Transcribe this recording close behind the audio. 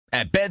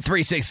At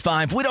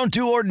Bet365, we don't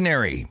do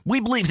ordinary. We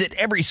believe that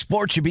every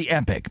sport should be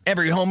epic.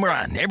 Every home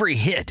run, every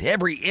hit,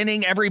 every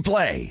inning, every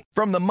play.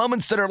 From the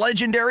moments that are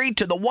legendary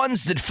to the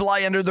ones that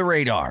fly under the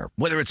radar.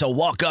 Whether it's a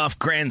walk-off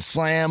grand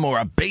slam or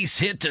a base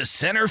hit to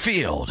center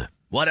field.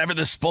 Whatever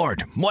the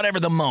sport, whatever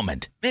the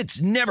moment.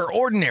 It's never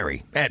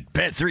ordinary at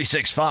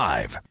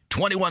Bet365.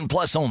 21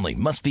 plus only.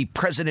 Must be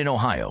present in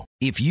Ohio.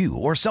 If you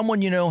or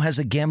someone you know has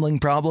a gambling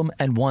problem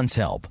and wants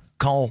help,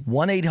 call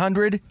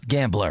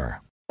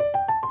 1-800-GAMBLER.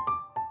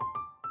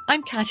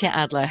 I'm Katya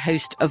Adler,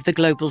 host of The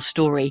Global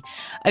Story.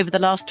 Over the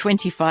last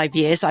 25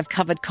 years, I've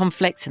covered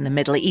conflicts in the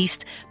Middle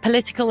East,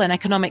 political and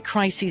economic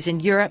crises in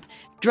Europe,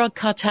 drug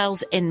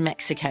cartels in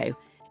Mexico.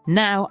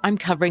 Now I'm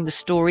covering the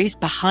stories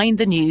behind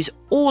the news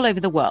all over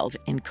the world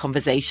in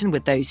conversation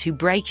with those who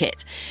break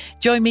it.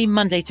 Join me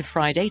Monday to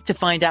Friday to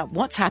find out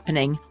what's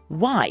happening,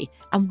 why,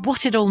 and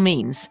what it all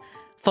means.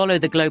 Follow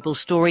The Global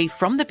Story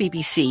from the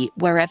BBC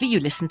wherever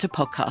you listen to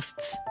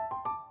podcasts.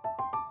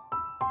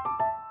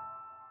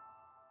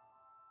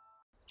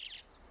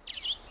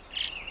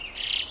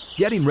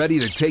 Getting ready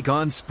to take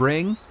on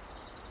spring?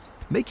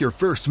 Make your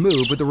first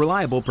move with the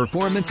reliable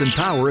performance and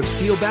power of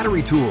Steel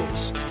battery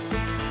tools.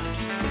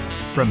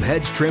 From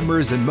hedge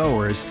trimmers and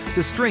mowers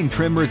to string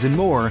trimmers and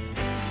more,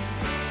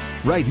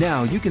 right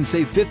now you can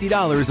save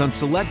 $50 on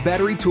select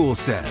battery tool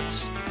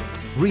sets.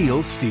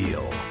 Real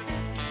Steel.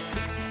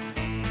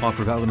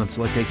 Offer valid on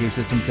select AK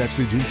system sets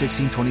through June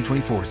 16,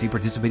 2024. See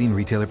participating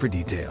retailer for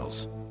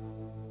details.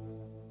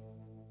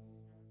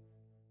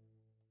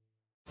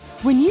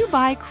 When you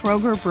buy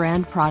Kroger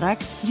brand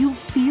products, you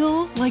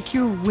feel like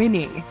you're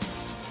winning.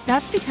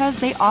 That's because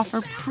they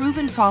offer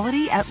proven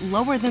quality at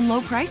lower than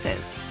low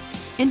prices.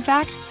 In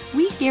fact,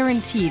 we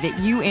guarantee that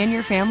you and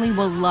your family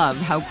will love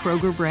how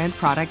Kroger brand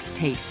products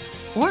taste,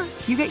 or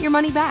you get your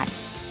money back.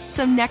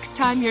 So next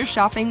time you're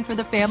shopping for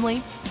the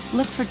family,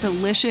 look for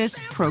delicious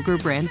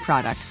Kroger brand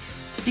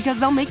products, because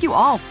they'll make you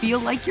all feel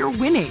like you're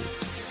winning.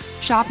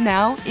 Shop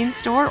now,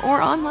 in-store,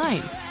 or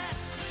online.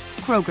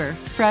 Kroger,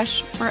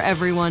 fresh for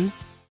everyone.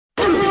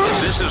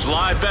 This is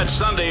Live Bet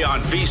Sunday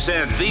on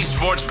VSiN, the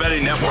Sports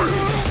Betting Network.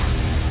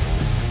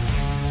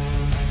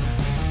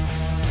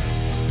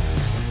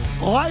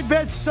 Live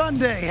Bet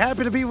Sunday.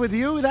 Happy to be with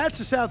you. That's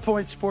the South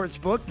Point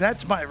Sportsbook.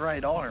 That's my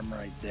right arm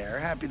right there.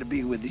 Happy to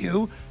be with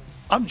you.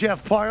 I'm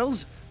Jeff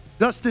Parles.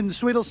 Dustin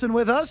Sweetelson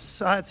with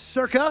us. It's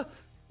Circa.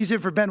 He's in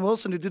for Ben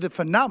Wilson, who did a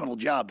phenomenal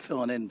job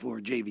filling in for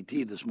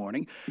JVT this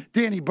morning.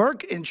 Danny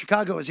Burke in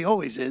Chicago, as he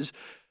always is.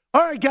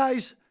 All right,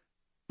 guys.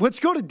 Let's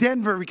go to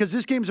Denver because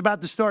this game's about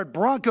to start.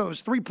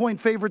 Broncos, 3-point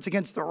favorites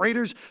against the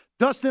Raiders.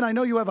 Dustin, I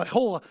know you have a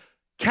whole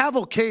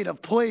cavalcade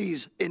of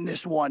plays in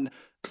this one,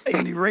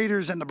 in the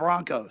Raiders and the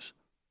Broncos.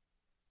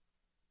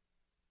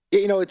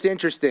 You know, it's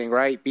interesting,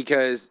 right?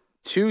 Because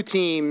two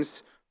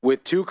teams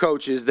with two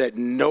coaches that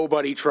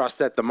nobody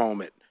trusts at the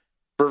moment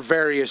for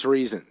various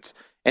reasons.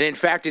 And in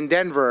fact, in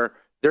Denver,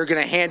 they're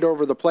going to hand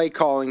over the play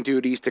calling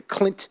duties to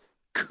Clint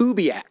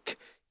Kubiak.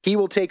 He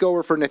will take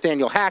over for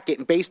Nathaniel Hackett.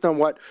 And based on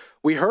what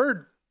we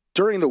heard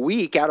during the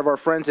week out of our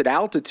friends at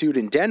Altitude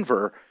in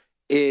Denver,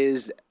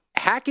 is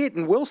Hackett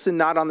and Wilson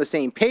not on the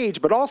same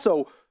page, but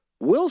also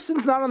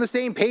Wilson's not on the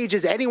same page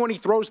as anyone he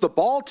throws the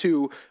ball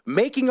to,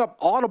 making up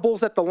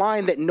audibles at the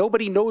line that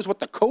nobody knows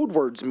what the code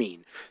words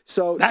mean.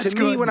 So to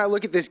me, when I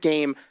look at this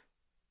game,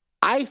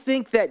 I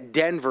think that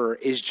Denver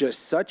is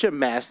just such a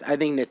mess. I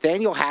think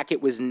Nathaniel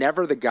Hackett was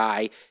never the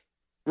guy.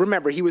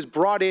 Remember, he was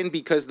brought in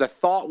because the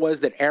thought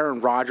was that Aaron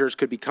Rodgers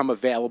could become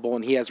available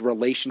and he has a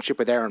relationship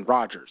with Aaron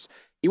Rodgers.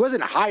 He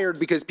wasn't hired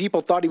because people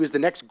thought he was the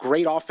next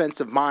great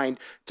offensive mind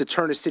to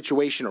turn a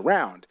situation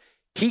around.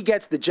 He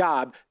gets the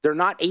job. They're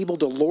not able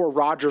to lure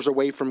Rodgers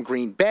away from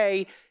Green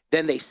Bay.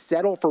 Then they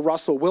settle for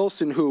Russell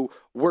Wilson, who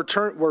we're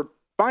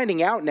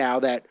finding out now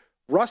that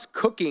Russ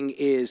cooking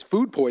is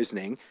food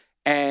poisoning.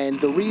 And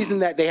the reason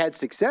that they had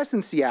success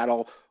in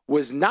Seattle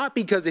was not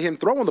because of him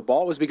throwing the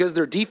ball. It was because of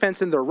their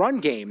defense and their run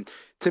game.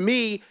 To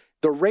me,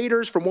 the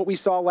Raiders, from what we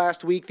saw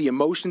last week, the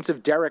emotions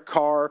of Derek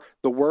Carr,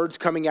 the words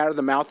coming out of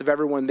the mouth of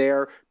everyone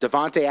there,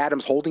 Davante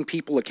Adams holding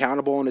people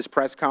accountable in his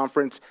press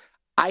conference,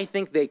 I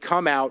think they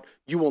come out.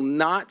 You will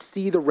not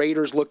see the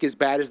Raiders look as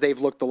bad as they've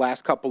looked the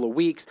last couple of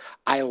weeks.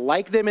 I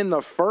like them in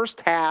the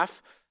first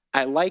half.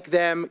 I like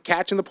them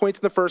catching the points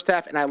in the first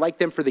half, and I like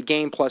them for the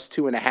game plus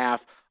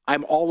 2.5.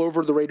 I'm all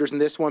over the Raiders in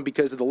this one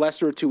because of the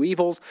lesser of two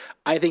evils.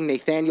 I think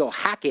Nathaniel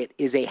Hackett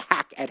is a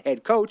hack at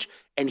head coach,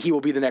 and he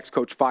will be the next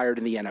coach fired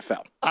in the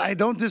NFL. I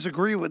don't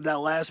disagree with that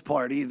last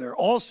part either.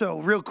 Also,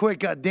 real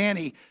quick,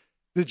 Danny,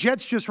 the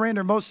Jets just ran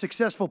their most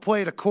successful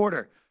play at a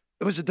quarter.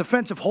 It was a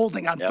defensive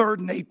holding on 3rd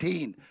and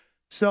 18.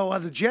 So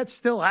the Jets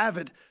still have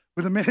it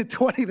with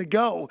 1:20 to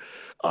go.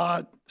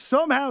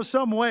 Somehow,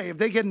 some way, if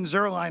they get in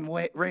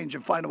Zerline range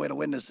and find a way to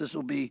win this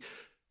will be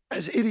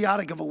as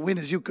idiotic of a win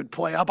as you could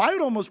play up. I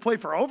would almost play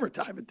for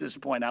overtime at this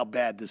point, how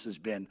bad this has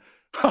been.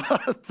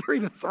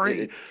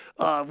 3-3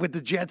 with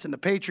the Jets and the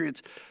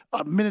Patriots.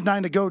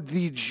 1:09 to go.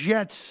 The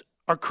Jets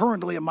are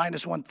currently a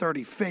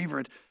 -130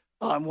 favorite.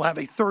 We'll have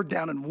a 3rd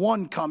down and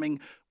 1 coming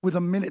with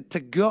 1 minute to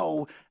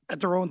go at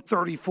their own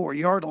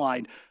 34-yard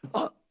line.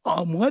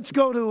 Let's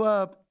go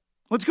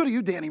to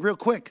you, Danny, real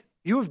quick.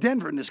 You have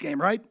Denver in this game,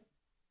 right?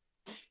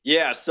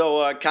 Yeah,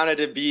 so kind of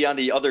to be on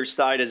the other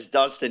side as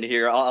Dustin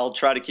here, I'll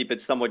try to keep it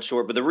somewhat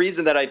short. But the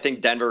reason that I think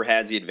Denver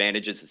has the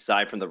advantages,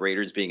 aside from the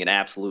Raiders being an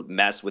absolute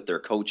mess with their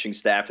coaching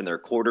staff and their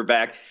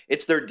quarterback,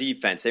 it's their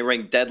defense. They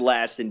rank dead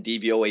last in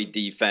DVOA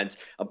defense.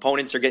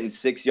 Opponents are getting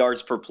 6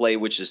 yards per play,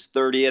 which is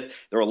 30th.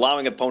 They're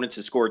allowing opponents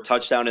to score a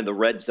touchdown in the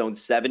red zone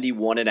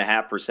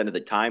 71.5% of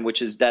the time,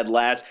 which is dead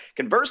last.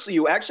 Conversely,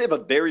 you actually have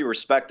a very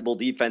respectable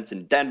defense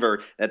in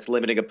Denver that's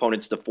limiting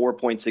opponents to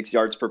 4.6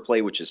 yards per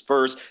play, which is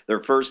first. They're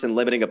first in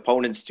limiting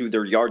opponents to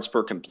their yards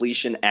per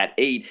completion at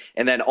 8,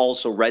 and then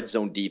also red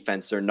zone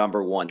defense, they're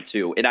number 1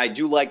 too. And I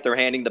do like they're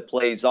handing the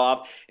plays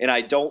off, and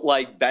I don't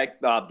like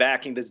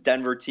backing this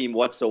Denver team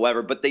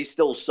whatsoever, but they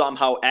still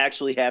somehow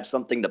actually have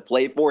something to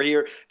play for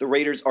here. The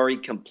Raiders are a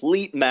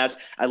complete mess.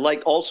 I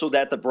like also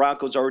that the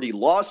Broncos already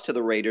lost to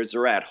the Raiders.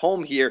 They're at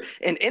home here,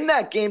 and in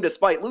that game,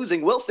 despite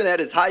losing, Wilson had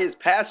his highest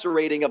passer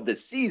rating of the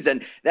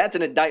season. That's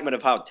an indictment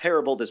of how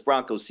terrible this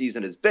Broncos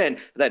season has been.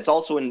 That's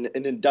also an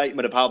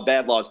indictment of how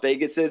bad Las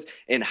Vegas is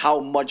and how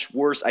much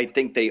worse I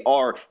think they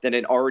are than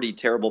an already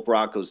terrible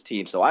Broncos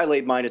team. So I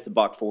laid minus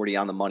 $140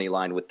 on the money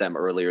line with them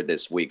earlier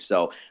this week.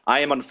 So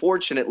I am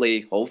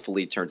unfortunately,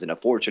 hopefully turns into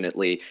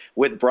fortunately,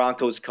 with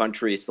Broncos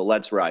country. So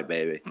let's ride,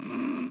 baby.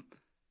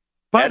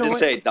 I had to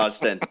say it,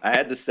 Dustin. I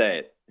had to say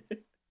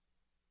it.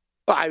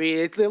 I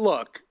mean,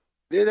 look,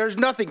 there's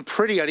nothing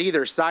pretty on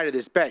either side of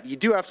this bet. You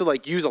do have to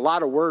use a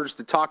lot of words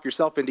to talk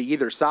yourself into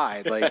either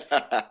side.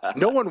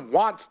 No one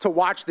wants to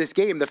watch this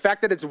game. The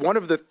fact that it's one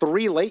of the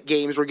 3 late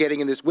games we're getting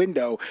in this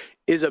window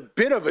is a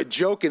bit of a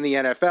joke in the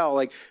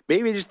NFL.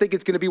 Maybe I just think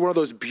it's going to be one of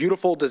those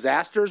beautiful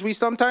disasters we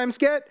sometimes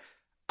get.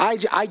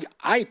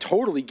 I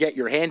totally get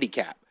your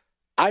handicap.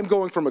 I'm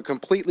going from a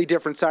completely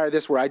different side of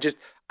this where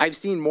I've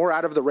seen more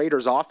out of the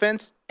Raiders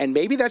offense, and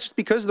maybe that's just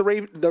because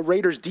the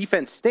Raiders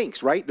defense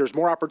stinks, right? There's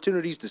more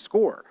opportunities to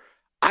score.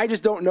 I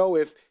just don't know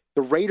if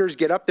the Raiders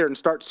get up there and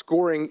start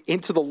scoring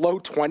into the low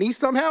 20s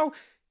somehow.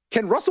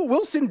 Can Russell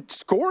Wilson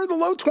score the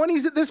low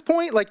 20s at this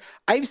point?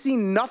 I've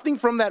seen nothing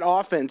from that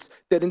offense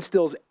that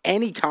instills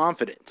any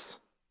confidence.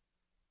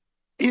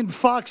 In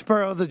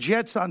Foxborough, the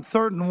Jets on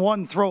 3rd and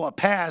 1 throw a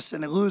pass,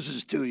 and it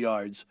loses 2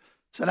 yards.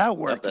 So that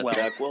worked well.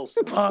 Zach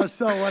Wilson.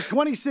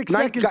 26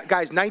 seconds.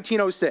 Guys,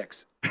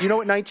 1906. You know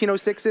what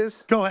 1906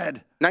 is? Go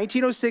ahead.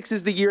 1906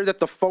 is the year that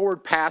the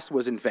forward pass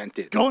was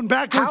invented. Going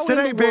backwards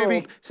today,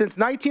 baby. Since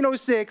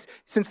 1906,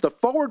 since the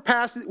forward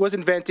pass was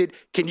invented,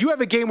 can you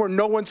have a game where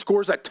no one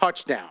scores a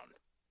touchdown?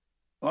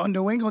 Well,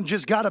 New England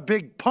just got a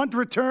big punt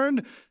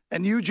return,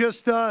 and New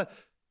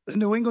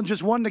England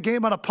just won the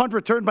game on a punt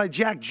return by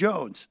Jack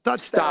Jones.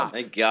 Touchdown. Stop.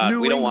 Thank God.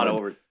 We don't want to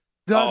over.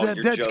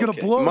 That's going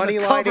to blow Money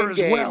the cover as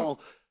game. well.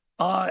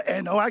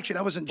 Actually,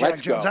 that wasn't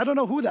Jack Jones. I don't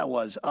know who that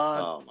was.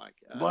 Oh, my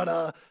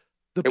God.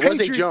 But it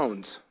was a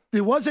Jones.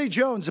 It was a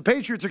Jones. The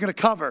Patriots are going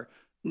to cover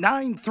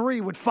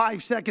 9-3 with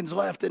 5 seconds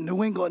left, and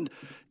New England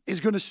is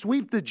going to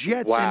sweep the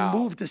Jets and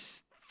move to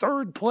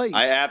 3rd place.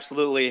 I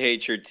absolutely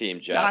hate your team,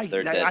 Jeff. I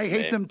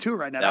hate them too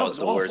right now. That was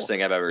the awful. worst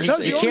thing I've ever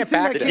That's seen. the only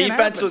thing that The can't defense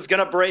happen. was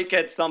going to break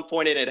at some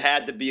point, and it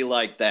had to be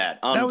like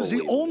that. That was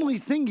the only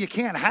thing you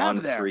can't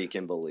have there.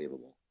 Freaking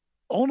believable.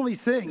 Only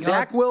thing.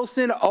 Zach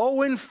Wilson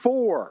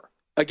 0-4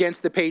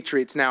 against the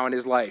Patriots now in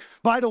his life.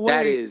 By the way,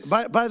 that is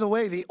by the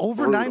way, the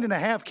over brutal.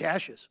 9.5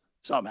 cashes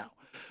somehow.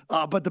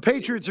 But the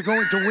Patriots are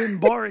going to win,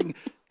 barring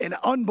an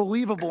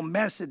unbelievable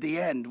mess at the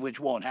end, which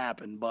won't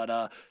happen.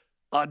 But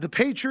the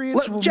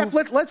Patriots will Jeff,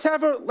 let's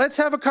have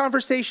a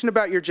conversation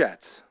about your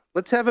Jets.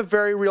 Let's have a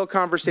very real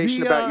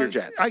conversation about your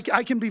Jets.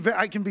 I can be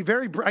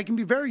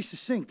very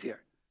succinct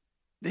here.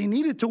 They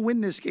needed to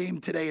win this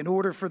game today in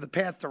order for the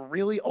path to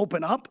really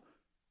open up.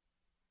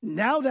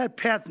 Now that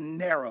path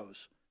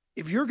narrows.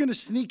 If you're going to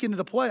sneak into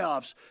the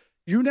playoffs,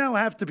 you now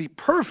have to be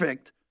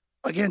perfect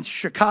against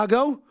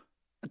Chicago,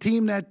 a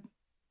team that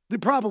they're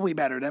probably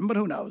better than, but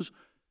who knows?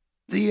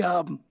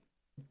 The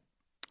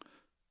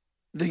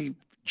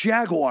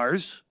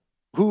Jaguars,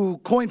 who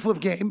coin flip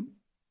game,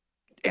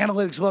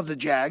 analytics love the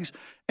Jags,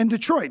 and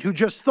Detroit, who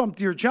just thumped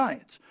your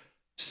Giants.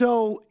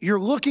 So you're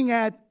looking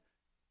at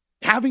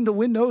having to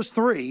win those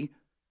 3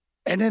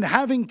 and then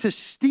having to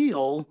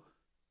steal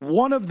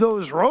one of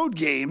those road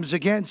games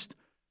against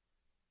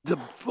the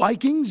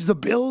Vikings, the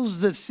Bills,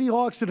 the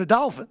Seahawks, and the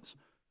Dolphins.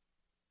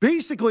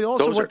 Basically,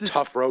 also those are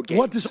tough road games.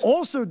 What this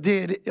also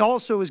did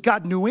is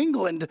got New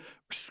England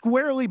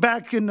squarely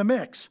back in the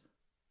mix.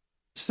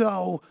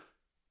 So,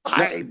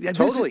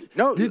 totally.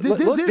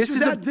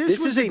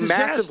 This is a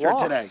massive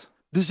loss today.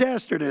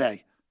 Disaster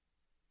today.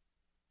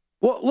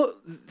 Well,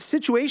 look,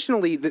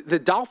 situationally, the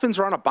Dolphins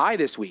are on a bye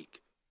this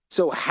week.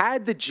 So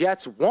had the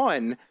Jets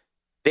won,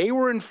 they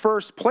were in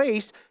first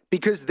place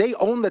because they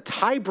own the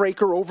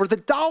tiebreaker over the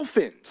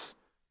Dolphins.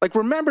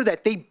 Remember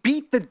that. They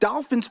beat the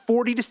Dolphins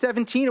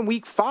 40-17 in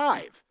week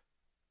 5.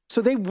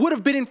 So they would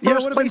have been in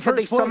first place had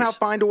they somehow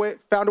found a way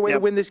to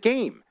win this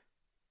game.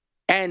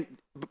 And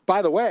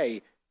by the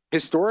way,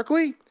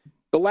 historically,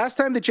 The last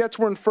time the Jets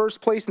were in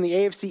first place in the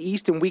AFC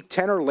East in week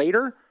 10 or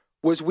later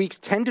was weeks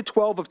 10 to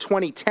 12 of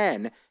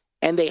 2010,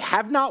 and they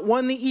have not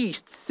won the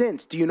East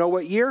since. Do you know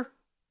what year?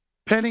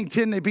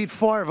 Pennington, they beat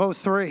Favre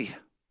 03.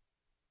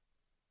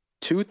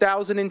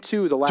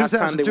 2002, the last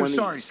time they won the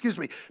Sorry, East. excuse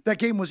me. That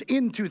game was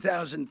in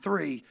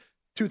 2003,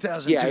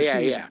 2002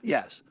 season. Yeah.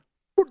 Yes.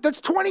 That's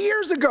 20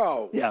 years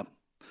ago. Yeah.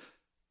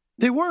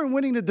 They weren't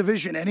winning the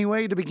division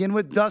anyway to begin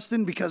with,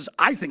 Dustin, because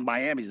I think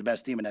Miami's the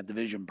best team in that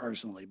division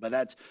personally. But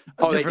that's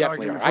a different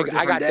argument for a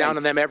different I got day. down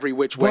on them every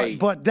which way.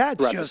 But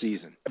that's just the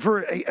season.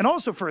 And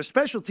also for a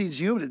special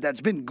teams unit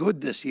that's been good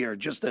this year.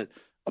 Just a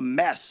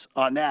mess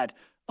on that.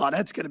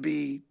 That's going to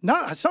be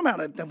not somehow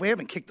that we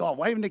haven't kicked off.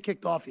 Why haven't they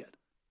kicked off yet?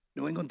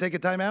 New England take a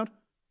timeout?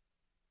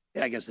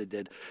 Yeah, I guess they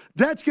did.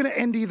 That's going to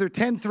end either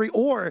 10-3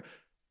 or.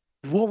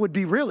 What would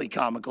be really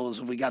comical is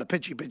if we got a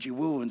pitchy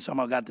woo and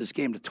somehow got this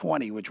game to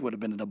 20, which would have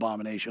been an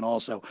abomination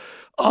also.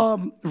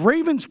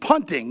 Ravens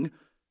punting,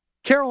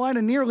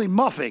 Carolina nearly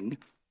muffing,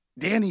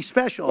 Danny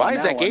special. Why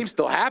is that game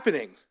still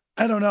happening?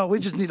 I don't know.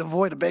 We just need to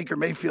avoid a Baker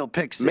Mayfield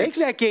pick six. Make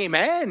that game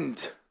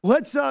end.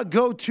 Let's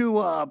go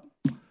to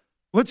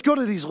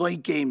these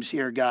late games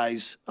here,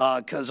 guys,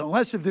 because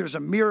unless if there's a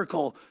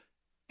miracle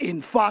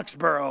in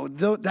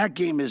Foxborough, that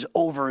game is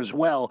over as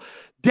well.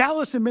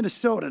 Dallas and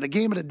Minnesota, the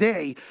game of the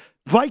day.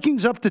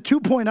 Vikings up to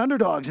 2-point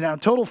underdogs now,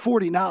 total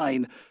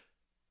 49.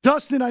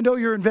 Dustin, I know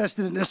you're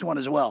invested in this one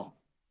as well.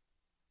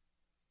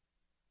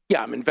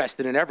 Yeah, I'm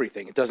invested in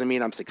everything. It doesn't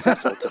mean I'm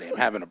successful today. I'm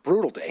having a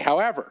brutal day.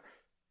 However,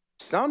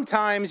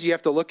 sometimes you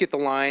have to look at the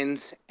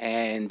lines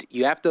and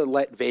you have to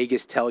let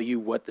Vegas tell you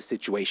what the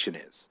situation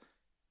is.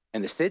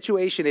 And the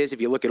situation is,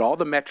 if you look at all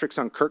the metrics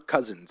on Kirk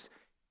Cousins,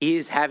 he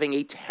is having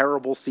a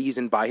terrible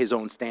season by his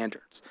own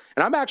standards.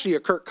 And I'm actually a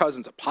Kirk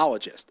Cousins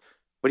apologist.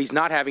 But he's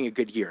not having a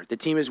good year. The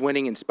team is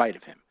winning in spite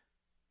of him.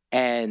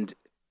 And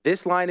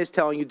this line is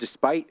telling you,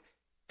 despite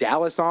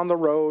Dallas on the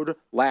road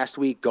last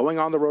week, going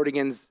on the road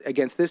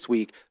against this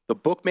week, the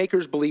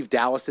bookmakers believe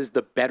Dallas is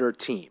the better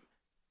team.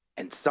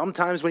 And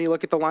sometimes when you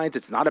look at the lines,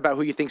 it's not about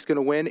who you think is going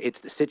to win. It's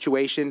the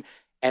situation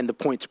and the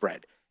point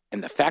spread.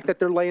 And the fact that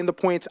they're laying the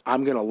points,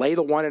 I'm going to lay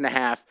the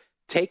 1.5,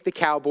 take the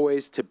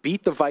Cowboys to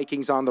beat the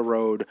Vikings on the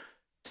road,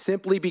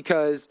 simply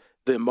because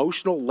the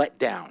emotional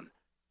letdown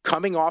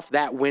coming off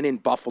that win in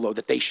Buffalo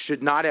that they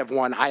should not have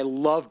won. I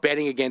love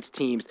betting against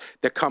teams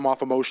that come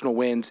off emotional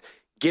wins.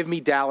 Give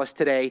me Dallas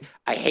today.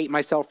 I hate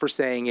myself for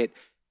saying it,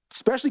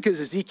 especially because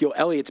Ezekiel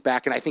Elliott's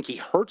back, and I think he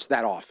hurts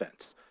that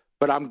offense.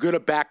 But I'm going to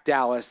back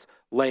Dallas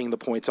laying the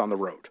points on the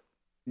road.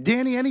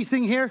 Danny,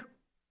 anything here?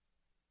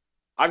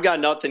 I've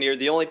got nothing here.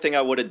 The only thing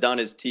I would have done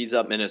is tease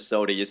up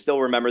Minnesota. You still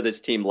remember this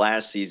team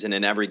last season,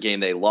 and every game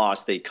they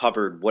lost, they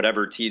covered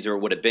whatever teaser it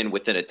would have been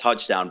within a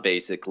touchdown,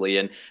 basically.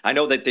 And I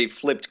know that they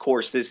flipped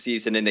course this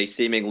season, and they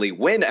seemingly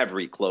win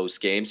every close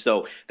game.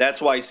 So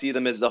that's why I see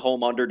them as the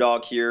home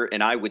underdog here,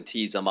 and I would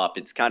tease them up.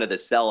 It's kind of the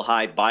sell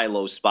high, buy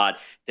low spot.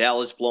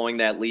 Dallas blowing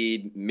that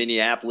lead,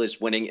 Minneapolis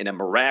winning in a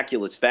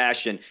miraculous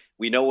fashion.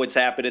 We know what's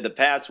happened in the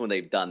past when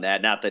they've done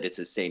that. Not that it's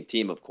the same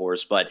team, of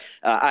course, but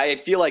I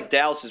feel like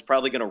Dallas is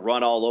probably going to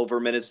run all over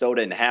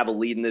Minnesota and have a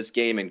lead in this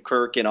game, and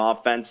Kirk and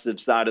offensive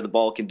side of the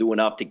ball can do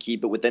enough to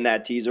keep it within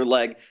that teaser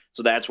leg.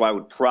 So that's why I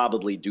would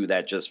probably do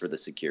that just for the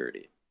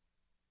security.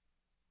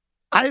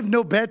 I have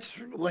no bets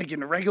like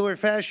in a regular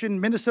fashion.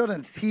 Minnesota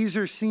and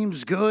teaser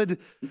seems good.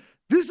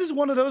 This is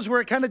one of those where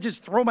I kind of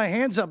just throw my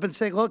hands up and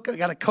say, look, I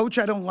got a coach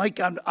I don't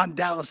like on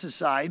Dallas'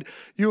 side.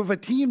 You have a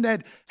team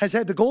that has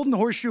had the golden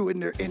horseshoe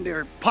in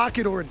their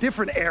pocket or a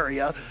different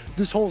area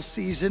this whole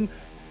season.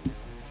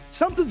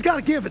 Something's got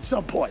to give at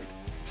some point.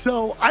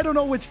 So I don't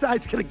know which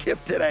side's going to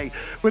give today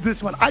with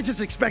this one. I just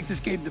expect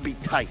this game to be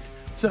tight.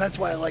 So that's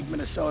why I like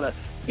Minnesota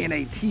in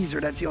a teaser.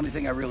 That's the only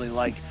thing I really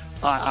like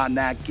on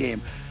that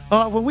game.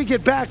 When we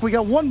get back, we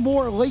got one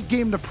more late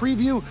game to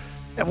preview.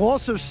 And we'll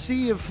also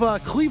see if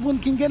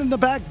Cleveland can get in the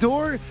back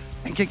door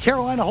and can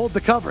Carolina hold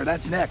the cover.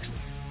 That's next.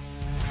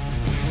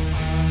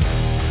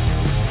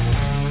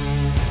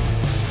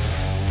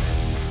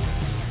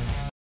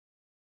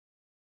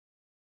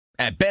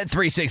 At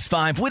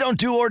Bet365, we don't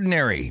do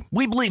ordinary.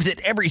 We believe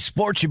that every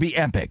sport should be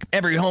epic.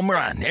 Every home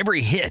run,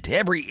 every hit,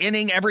 every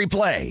inning, every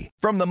play.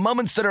 From the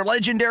moments that are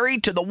legendary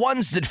to the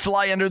ones that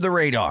fly under the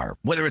radar.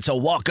 Whether it's a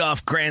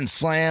walk-off grand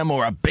slam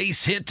or a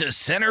base hit to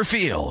center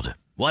field.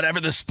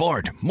 Whatever the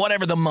sport,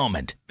 whatever the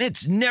moment,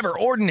 it's never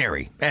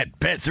ordinary at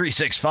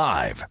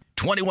Bet365.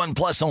 21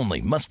 plus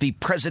only. Must be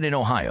present in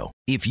Ohio.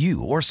 If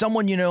you or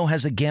someone you know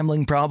has a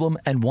gambling problem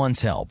and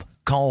wants help,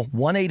 call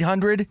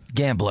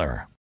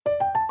 1-800-GAMBLER.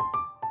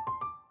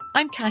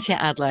 I'm Katya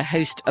Adler,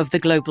 host of The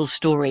Global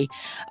Story.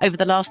 Over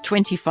the last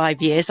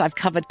 25 years, I've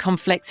covered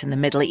conflicts in the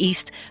Middle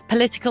East,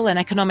 political and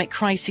economic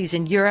crises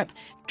in Europe,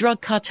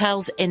 drug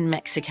cartels in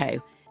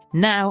Mexico.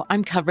 Now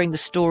I'm covering the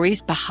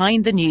stories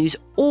behind the news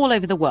all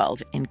over the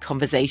world in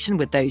conversation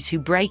with those who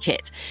break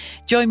it.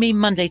 Join me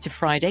Monday to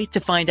Friday to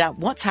find out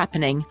what's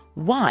happening,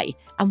 why,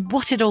 and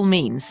what it all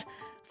means.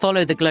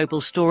 Follow The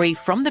Global Story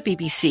from the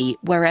BBC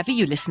wherever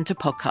you listen to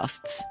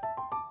podcasts.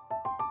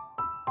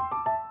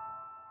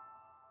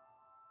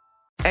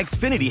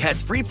 Xfinity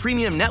has free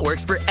premium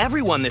networks for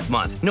everyone this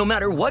month, no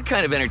matter what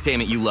kind of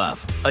entertainment you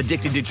love.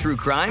 Addicted to true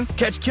crime?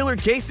 Catch killer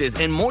cases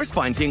and more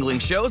spine-tingling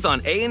shows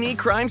on A&E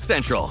Crime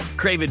Central.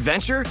 Crave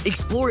adventure?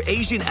 Explore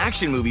Asian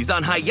action movies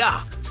on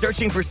Hi-YAH.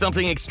 Searching for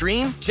something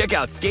extreme? Check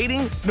out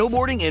skating,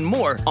 snowboarding, and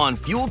more on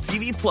Fuel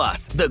TV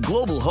Plus, the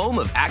global home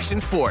of action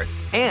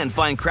sports. And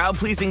find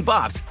crowd-pleasing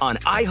bops on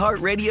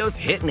iHeartRadio's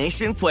Hit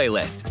Nation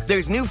playlist.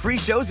 There's new free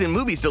shows and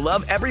movies to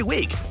love every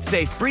week.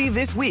 Say free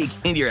this week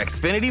in your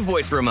Xfinity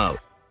voice remote.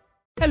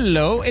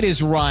 Hello, it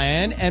is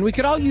Ryan, and we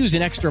could all use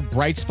an extra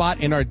bright spot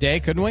in our day,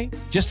 couldn't we?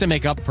 Just to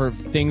make up for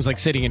things like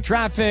sitting in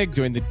traffic,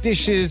 doing the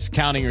dishes,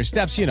 counting your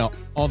steps,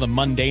 all the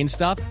mundane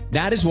stuff.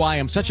 That is why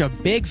I'm such a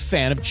big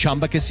fan of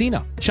Chumba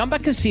Casino. Chumba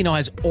Casino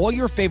has all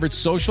your favorite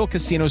social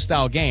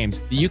casino-style games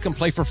that you can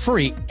play for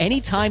free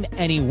anytime,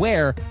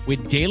 anywhere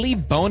with daily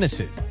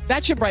bonuses.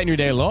 That should brighten your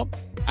day a little.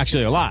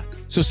 Actually, a lot.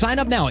 So sign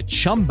up now at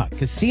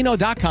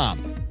ChumbaCasino.com.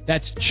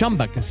 That's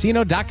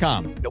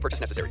ChumbaCasino.com. No purchase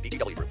necessary.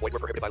 VGW Group. Void where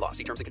prohibited by law.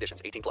 See terms and conditions.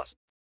 18+.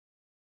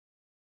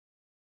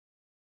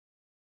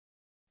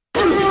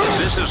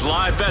 This is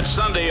Live Bet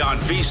Sunday on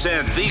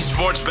VSiN, the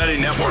Sports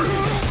Betting Network.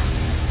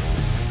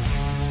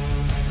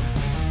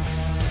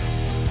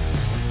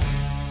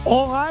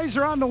 All eyes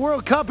are on the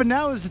World Cup, and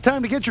now is the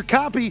time to get your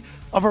copy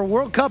of our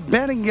World Cup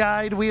betting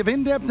guide. We have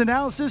in-depth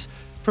analysis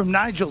from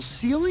Nigel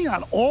Seeley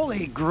on all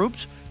 8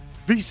 groups.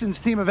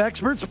 VSiN's team of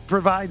experts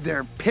provide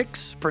their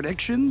picks,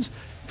 predictions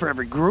for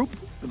every group,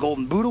 the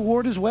Golden Boot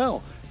Award as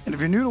well. And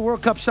if you're new to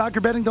World Cup soccer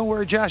betting, don't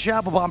worry, Josh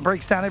Applebaum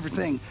breaks down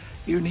everything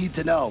you need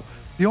to know.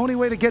 The only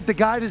way to get the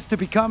guide is to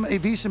become a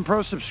VSiN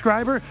Pro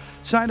subscriber.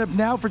 Sign up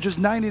now for just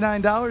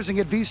 $99 and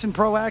get VSiN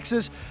Pro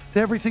access to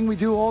everything we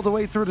do all the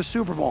way through the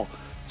Super Bowl.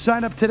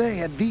 Sign up today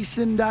at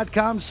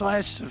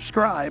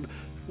vsin.com/subscribe.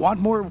 Want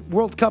more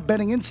World Cup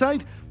betting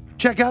insight?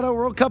 Check out our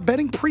World Cup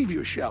betting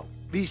preview show,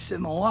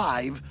 VSiN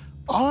Live,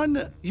 on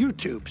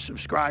YouTube.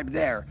 Subscribe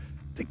there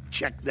to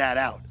check that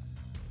out.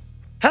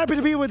 Happy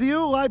to be with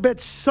you. Live Bet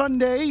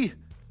Sunday.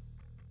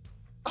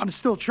 I'm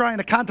still trying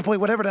to contemplate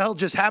whatever the hell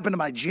just happened to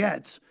my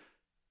Jets.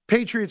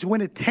 Patriots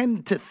win it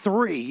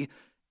 10-3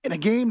 in a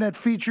game that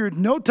featured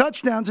no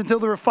touchdowns until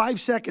there were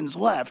 5 seconds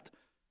left,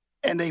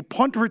 and a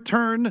punt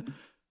return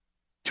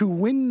to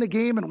win the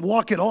game and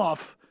walk it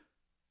off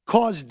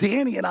caused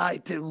Danny and I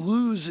to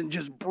lose in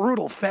just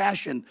brutal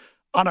fashion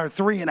on our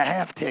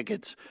 3.5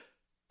 tickets.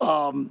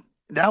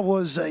 That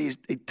was a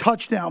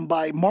touchdown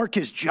by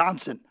Marcus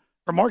Johnson.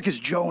 Or Marcus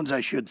Jones,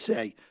 I should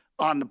say,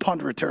 on the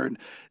punt return.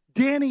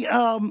 Danny,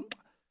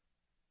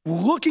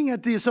 looking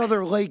at this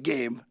other late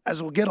game,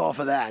 as we'll get off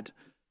of that,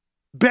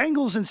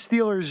 Bengals and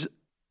Steelers,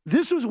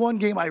 this was one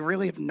game I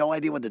really have no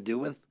idea what to do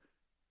with,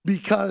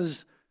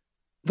 because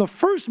the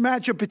first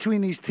matchup between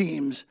these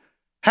teams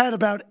had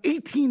about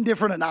 18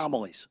 different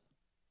anomalies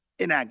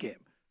in that game.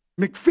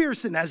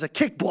 McPherson has a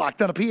kick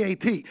blocked on a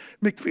PAT.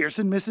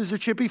 McPherson misses a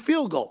chippy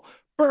field goal.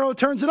 Burrow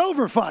turns it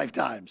over 5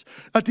 times.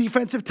 A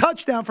defensive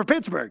touchdown for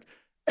Pittsburgh.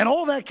 And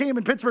all that came,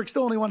 and Pittsburgh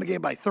still only won the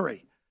game by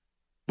 3.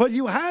 But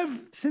you have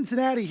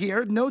Cincinnati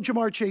here. No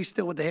Jamar Chase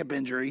still with the hip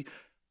injury.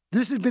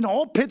 This has been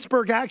all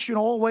Pittsburgh action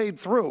all the way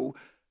through.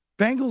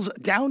 Bengals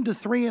down to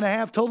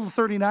 3.5, total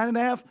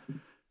 39.5.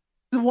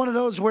 One of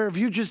those where if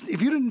you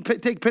didn't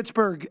take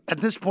Pittsburgh at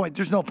this point,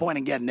 there's no point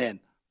in getting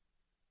in.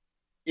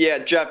 Yeah,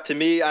 Jeff, to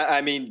me, I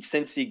mean,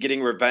 Cincy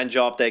getting revenge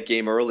off that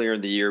game earlier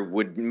in the year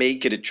would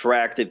make it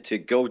attractive to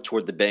go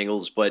toward the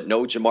Bengals, but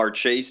no Jamar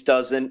Chase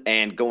doesn't,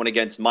 and going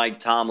against Mike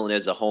Tomlin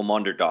as a home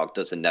underdog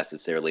doesn't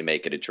necessarily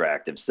make it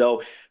attractive.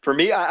 So for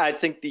me, I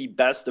think the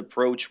best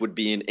approach would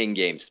be an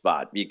in-game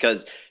spot,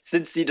 because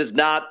Cincy does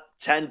not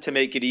tend to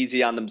make it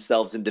easy on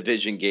themselves in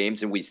division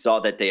games, and we saw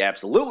that they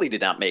absolutely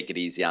did not make it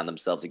easy on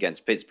themselves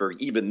against Pittsburgh,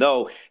 even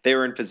though they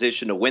were in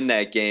position to win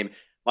that game.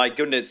 My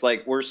goodness,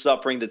 like, we're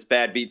suffering this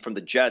bad beat from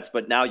the Jets,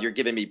 but now you're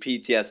giving me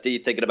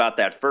PTSD thinking about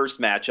that first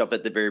matchup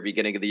at the very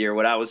beginning of the year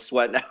when I was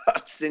sweating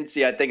out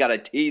Cincy, I think, on a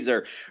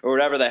teaser or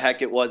whatever the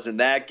heck it was in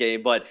that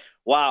game. But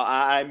wow,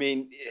 I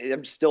mean,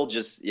 I'm still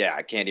just,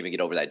 I can't even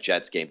get over that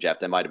Jets game, Jeff.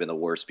 That might have been the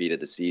worst beat of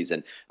the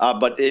season.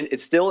 But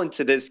it's still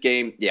into this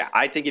game. Yeah,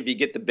 I think if you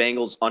get the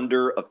Bengals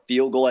under a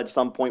field goal at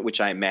some point,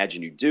 which I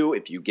imagine you do,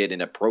 if you get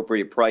an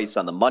appropriate price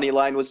on the money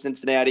line with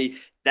Cincinnati,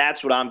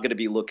 that's what I'm going to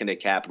be looking to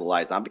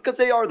capitalize on, because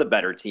they are the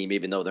better team,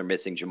 even though they're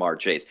missing Jamar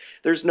Chase.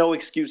 There's no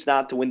excuse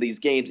not to win these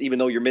games, even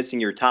though you're missing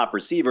your top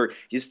receiver.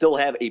 You still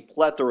have a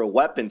plethora of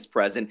weapons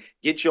present.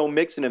 Get Joe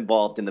Mixon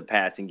involved in the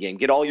passing game.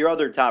 Get all your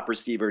other top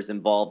receivers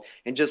involved,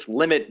 and just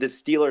limit the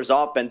Steelers'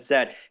 offense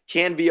that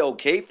can be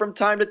okay from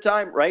time to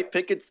time, right?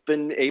 Pickett's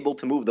been able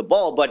to move the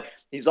ball, but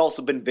he's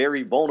also been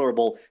very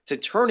vulnerable to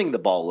turning the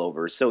ball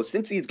over. So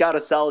since he's got a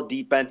solid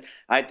defense,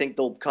 I think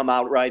they'll come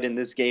out right in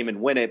this game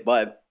and win it.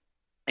 But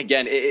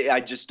again, I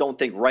just don't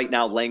think right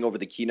now laying over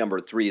the key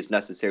number 3 is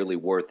necessarily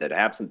worth it.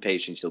 Have some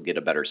patience. You'll get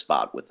a better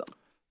spot with them.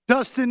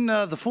 Dustin,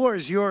 the floor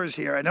is yours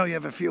here. I know you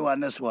have a few on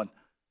this one.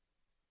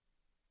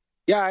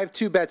 Yeah, I have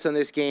 2 bets on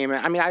this game.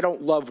 I mean, I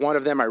don't love one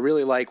of them. I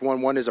really like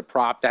one. One is a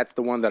prop. That's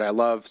the one that I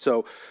love.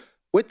 So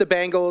with the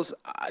Bengals,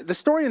 the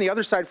story on the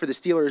other side for the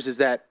Steelers is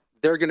that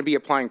they're going to be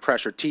applying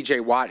pressure.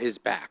 TJ Watt is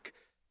back.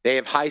 They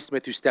have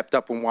Highsmith, who stepped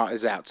up when Watt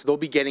is out. So they'll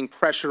be getting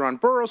pressure on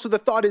Burrow. So the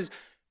thought is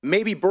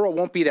maybe Burrow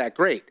won't be that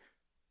great.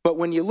 But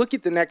when you look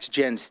at the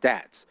next-gen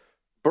stats,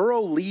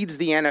 Burrow leads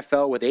the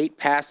NFL with 8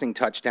 passing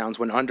touchdowns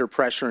when under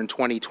pressure in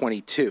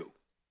 2022.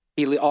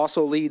 He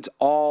also leads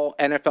all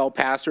NFL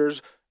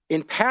passers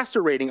in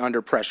passer rating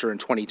under pressure in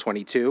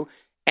 2022.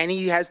 And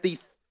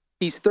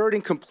he's third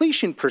in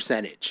completion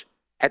percentage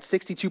at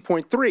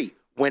 62.3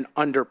 when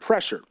under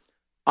pressure.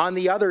 On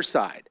the other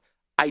side,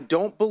 I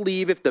don't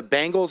believe if the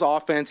Bengals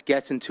offense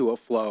gets into a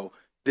flow,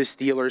 the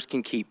Steelers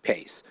can keep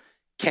pace.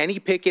 Kenny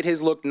Pickett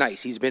has looked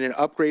nice. He's been an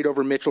upgrade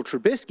over Mitchell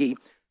Trubisky,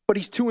 but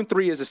he's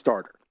 2-3 as a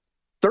starter.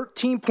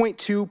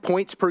 13.2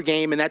 points per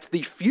game, and that's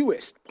the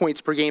fewest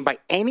points per game by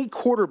any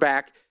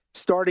quarterback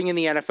starting in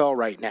the NFL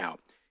right now.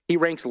 He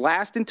ranks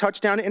last in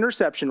touchdown to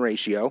interception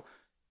ratio.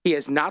 He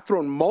has not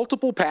thrown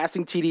multiple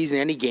passing TDs in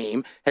any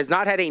game, has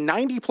not had a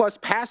 90-plus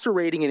passer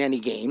rating in any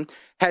game,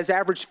 has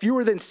averaged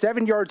fewer than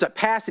 7 yards a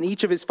pass in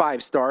each of his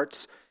 5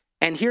 starts.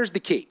 And here's the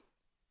key.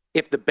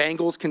 If the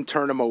Bengals can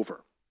turn him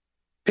over.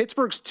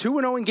 Pittsburgh's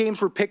 2-0 in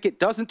games where Pickett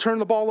doesn't turn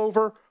the ball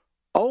over,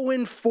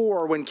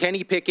 0-4 when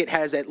Kenny Pickett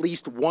has at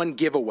least one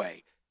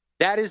giveaway.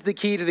 That is the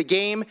key to the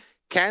game.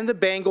 Can the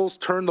Bengals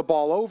turn the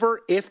ball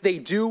over? If they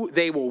do,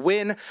 they will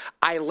win.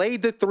 I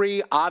laid the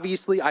 3.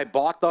 Obviously, I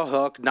bought the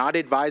hook. Not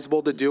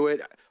advisable to do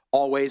it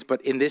always,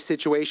 but in this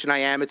situation, I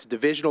am. It's a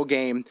divisional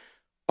game.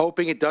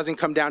 Hoping it doesn't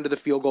come down to the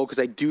field goal because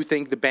I do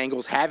think the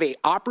Bengals have an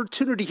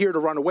opportunity here to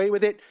run away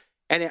with it.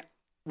 And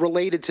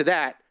related to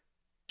that,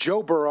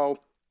 Joe Burrow,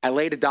 I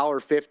laid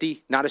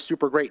 $1.50. Not a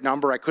super great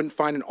number. I couldn't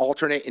find an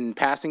alternate in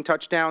passing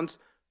touchdowns,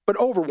 but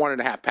over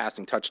 1.5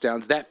 passing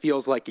touchdowns. That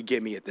feels like a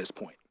gimme at this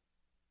point.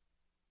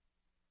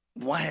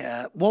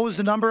 What was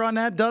the number on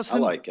that, Dustin? I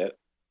like it.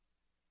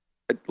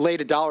 Laid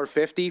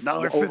 $1.50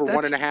 over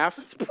 1.5.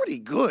 That's pretty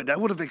good. I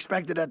would have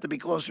expected that to be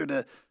closer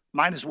to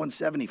minus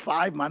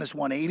 175, minus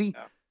 180.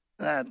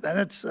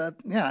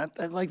 Yeah.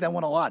 I like that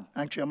one a lot.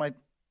 Actually, I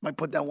might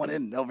put that one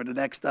in over the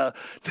next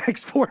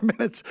 4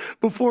 minutes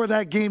before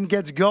that game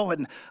gets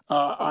going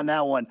on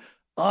that one.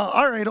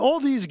 All right, all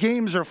these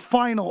games are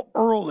final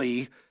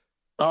early.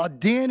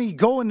 Danny,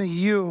 going to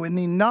you in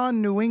the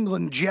non-New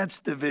England Jets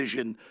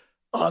division.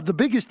 The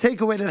biggest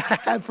takeaway that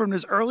I had from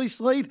this early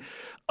slate,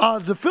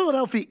 the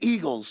Philadelphia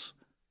Eagles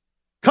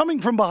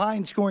coming from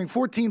behind, scoring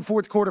 14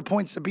 fourth-quarter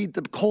points to beat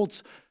the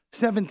Colts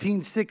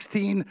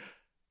 17-16.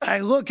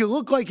 It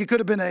looked like it could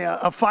have been a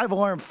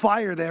 5-alarm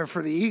fire there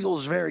for the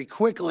Eagles very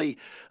quickly.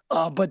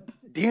 But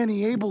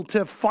Danny able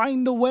to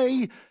find a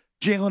way.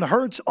 Jalen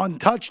Hurts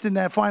untouched in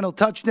that final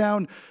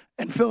touchdown.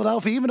 And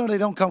Philadelphia, even though they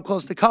don't come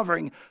close to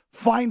covering,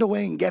 find a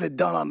way and get it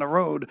done on the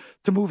road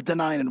to move to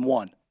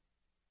 9-1.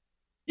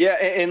 Yeah,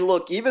 and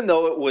look, even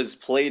though it was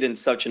played in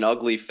such an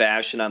ugly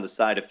fashion on the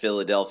side of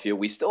Philadelphia,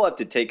 we still have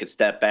to take a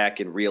step back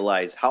and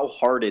realize how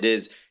hard it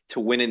is to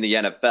win in the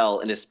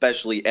NFL, and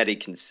especially at a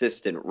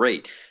consistent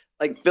rate.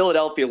 Like,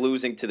 Philadelphia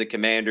losing to the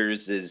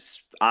Commanders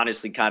is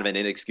honestly kind of an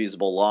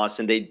inexcusable loss,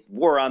 and they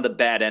were on the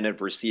bad end of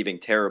receiving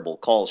terrible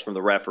calls from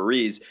the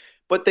referees,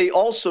 but they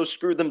also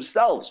screwed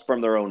themselves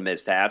from their own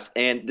mishaps,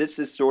 and this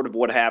is sort of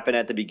what happened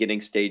at the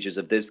beginning stages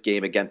of this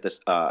game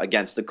against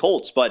the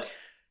Colts. But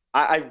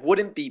I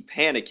wouldn't be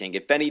panicking.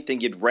 If anything,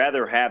 you'd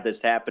rather have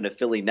this happen to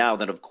Philly now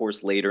than, of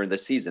course, later in the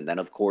season, than,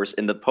 of course,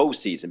 in the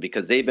postseason,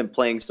 because they've been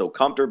playing so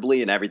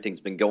comfortably and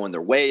everything's been going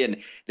their way, and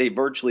they've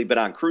virtually been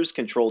on cruise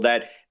control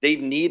that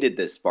they've needed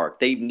this spark.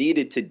 They've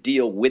needed to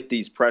deal with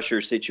these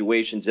pressure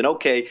situations. And,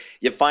 okay,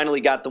 you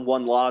finally got the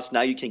one loss.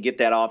 Now you can get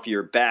that off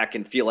your back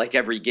and feel like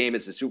every game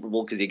is a Super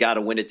Bowl because you got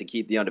to win it to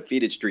keep the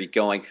undefeated streak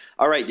going.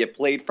 All right, you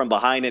played from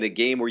behind in a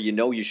game where you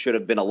know you should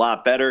have been a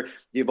lot better.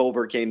 You've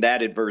overcame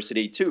that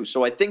adversity, too.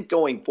 So I think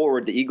going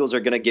forward, the Eagles are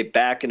going to get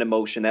back in a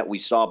motion that we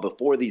saw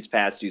before these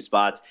past 2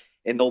 spots,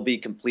 and they'll be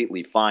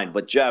completely fine.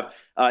 But, Jeff,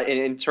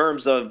 in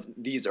terms of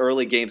these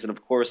early games, and,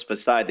 of course,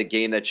 beside the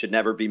game that should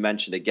never be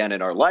mentioned again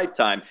in our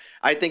lifetime,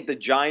 I think the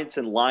Giants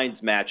and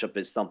Lions matchup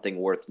is something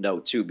worth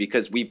note, too,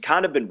 because we've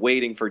kind of been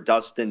waiting for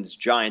Dustin's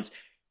Giants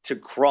to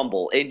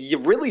crumble. And you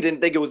really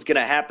didn't think it was going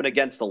to happen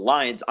against the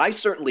Lions. I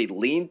certainly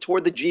leaned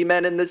toward the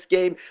G-men in this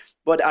game,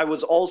 but I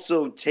was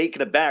also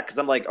taken aback because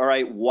I'm like, all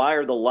right, why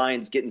are the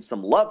Lions getting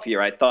some love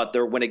here? I thought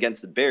their win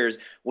against the Bears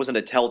wasn't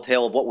a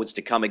telltale of what was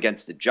to come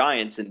against the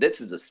Giants. And this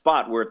is a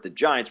spot where if the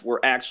Giants were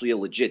actually a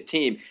legit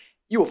team,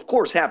 you, of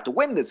course, have to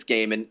win this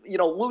game. And,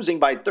 losing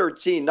by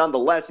 13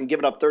 nonetheless and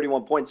giving up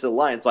 31 points to the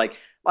Lions, like,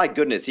 my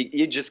goodness,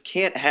 you just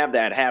can't have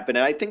that happen.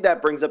 And I think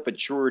that brings up a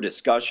truer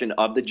discussion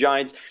of the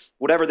Giants.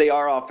 Whatever they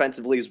are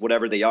offensively is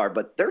whatever they are,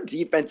 but their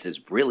defense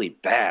is really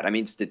bad. I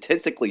mean,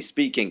 statistically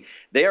speaking,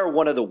 they are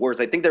one of the worst.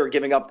 I think they were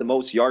giving up the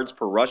most yards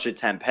per rush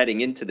attempt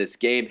heading into this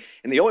game.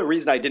 And the only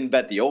reason I didn't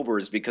bet the over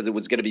is because it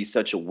was going to be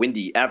such a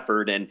windy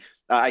effort. And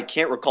I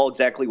can't recall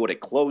exactly what it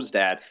closed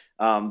at.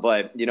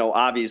 But,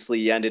 obviously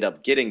you ended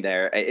up getting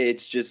there.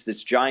 It's just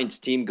this Giants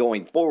team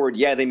going forward.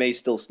 Yeah, they may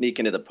still sneak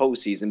into the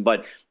postseason,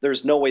 but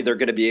there's no way they're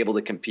going to be able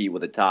to compete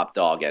with a top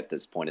dog at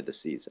this point of the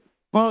season.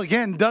 Well,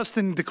 again,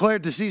 Dustin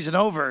declared the season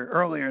over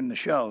earlier in the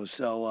show,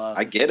 so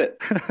I get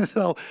it.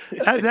 So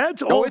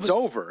that's no, it's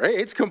over.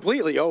 It's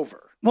completely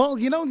over. Well,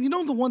 you know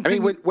the one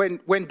thing. I mean,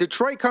 when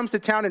Detroit comes to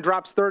town and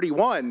drops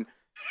 31,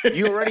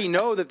 you already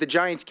know that the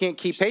Giants can't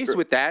keep pace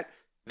with that.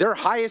 Their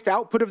highest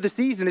output of the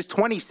season is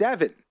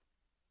 27.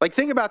 Like,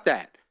 think about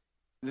that.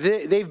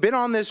 They've been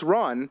on this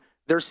run.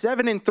 They're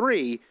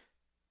 7-3,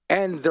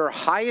 and their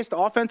highest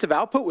offensive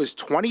output was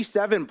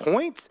 27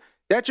 points.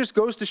 That just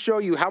goes to show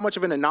you how much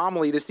of an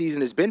anomaly this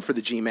season has been for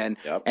the G-Men.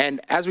 Yep.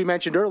 And as we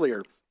mentioned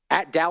earlier,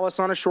 at Dallas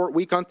on a short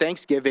week on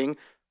Thanksgiving,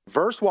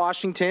 versus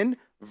Washington,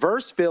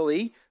 versus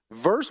Philly,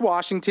 versus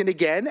Washington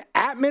again,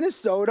 at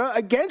Minnesota,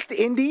 against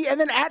Indy,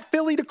 and then at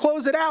Philly to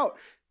close it out.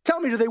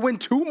 Tell me, do they win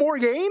 2 more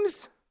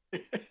games?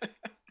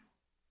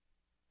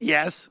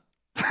 Yes.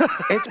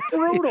 It's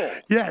brutal.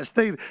 Yes,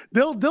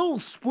 they'll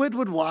split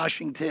with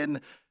Washington.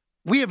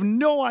 We have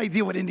no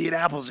idea what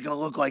Indianapolis is going to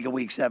look like in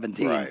Week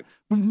 17. Right.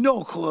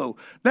 No clue.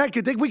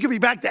 We could be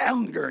back to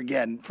Ellinger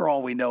again for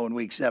all we know in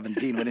Week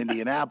 17 with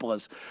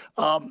Indianapolis.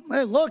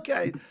 Hey, look,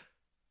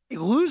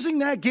 losing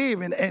that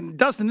game, and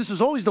Dustin, this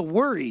is always the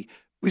worry,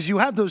 is you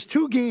have those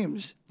 2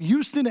 games,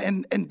 Houston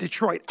and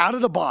Detroit, out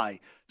of the bye.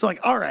 It's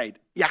like, all right,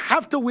 you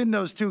have to win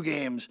those 2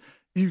 games.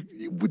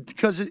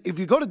 Because if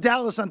you go to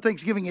Dallas on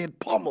Thanksgiving and get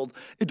pummeled,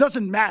 it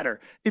doesn't matter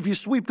if you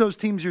sweep those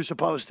teams you're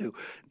supposed to.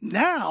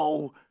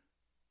 Now,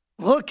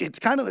 look, it's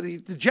kind of the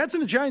Jets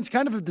and the Giants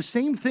kind of have the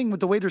same thing with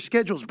the way their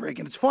schedules break.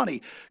 And it's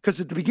funny because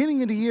at the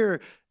beginning of the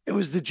year, it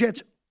was the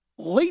Jets'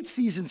 late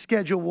season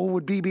schedule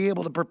would be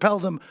able to propel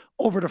them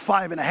over to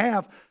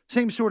 5.5.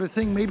 Same sort of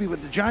thing maybe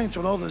with the Giants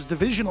with all those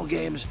divisional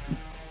games.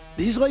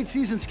 These late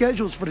season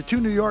schedules for the 2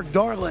 New York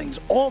Darlings,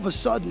 all of a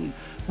sudden,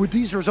 with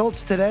these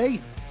results today,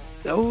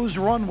 those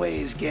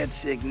runways get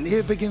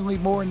significantly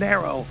more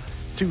narrow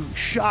to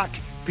shock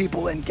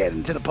people and get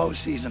into the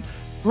postseason.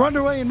 We're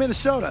underway in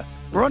Minnesota.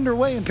 We're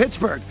underway in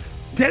Pittsburgh.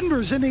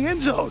 Denver's in the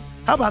end zone.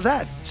 How about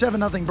that?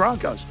 7-0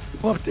 Broncos.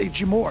 We'll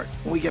update you more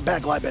when we get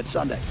back live at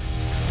Sunday.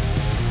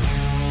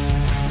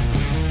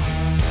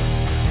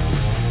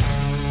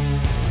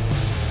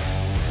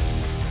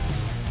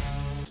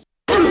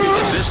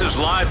 This is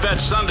Live Bet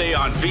Sunday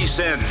on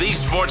VSiN, the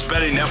Sports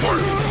Betting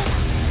Network.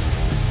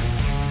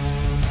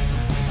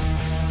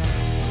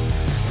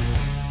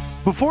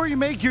 Before you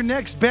make your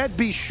next bet,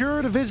 be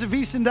sure to visit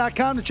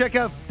VSiN.com to check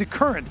out the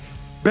current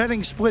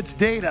betting splits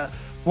data.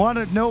 Want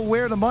to know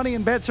where the money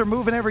and bets are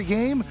moving every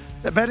game?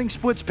 The betting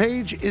splits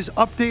page is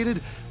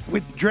updated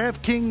with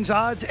DraftKings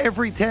odds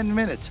every 10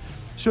 minutes,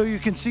 so you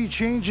can see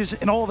changes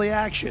in all the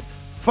action.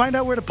 Find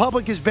out where the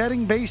public is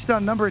betting based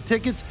on number of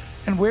tickets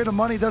and where the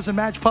money doesn't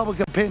match public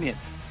opinion.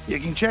 You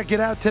can check it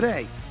out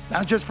today,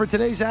 not just for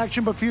today's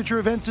action, but future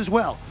events as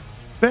well.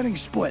 Betting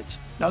splits,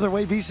 another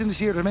way VSiN is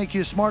here to make you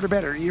a smarter,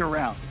 better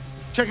year-round.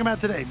 Check them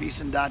out today,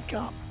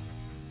 VSiN.com.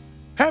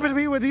 Happy to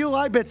be with you,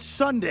 Live Bet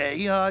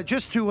Sunday.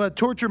 Just to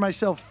torture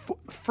myself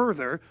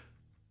further.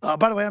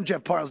 By the way, I'm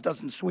Jeff Parles,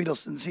 Dustin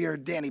Sweetelson's here,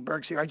 Danny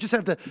Burke's here.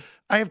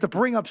 I have to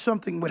bring up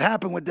something what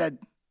happened with that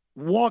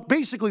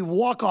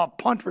walk-off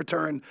punt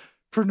return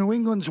for New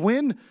England's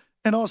win,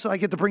 and also I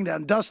get to bring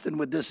down Dustin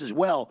with this as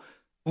well.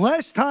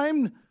 Last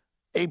time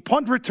a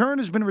punt return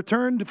has been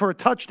returned for a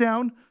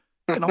touchdown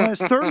in the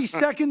last 30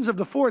 seconds of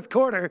the fourth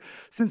quarter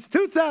since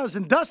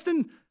 2000.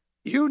 Dustin,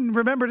 you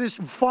remember this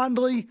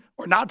fondly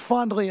or not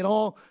fondly at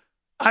all?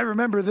 I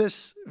remember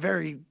this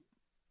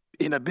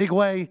in a big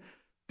way.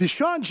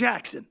 Deshaun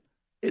Jackson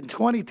in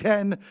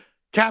 2010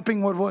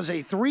 capping what was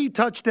a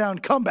 3-touchdown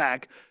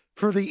comeback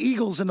for the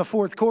Eagles in the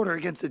fourth quarter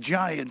against the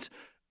Giants.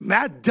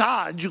 Matt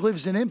Dodge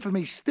lives in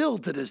infamy still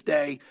to this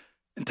day,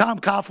 and Tom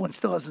Coughlin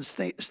still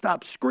hasn't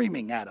stopped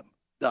screaming at him,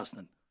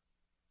 Dustin.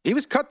 He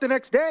was cut the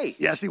next day.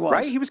 Yes, he was.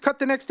 Right? He was cut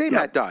the next day,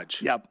 Matt Dodge.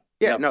 Yep.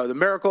 Yeah, no, the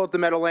miracle at the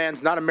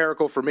Meadowlands, not a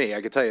miracle for me. I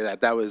can tell you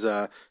that.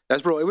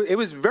 That's brutal. It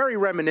was very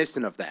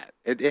reminiscent of that.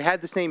 It had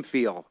the same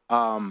feel.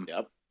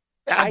 Yep.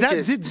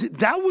 The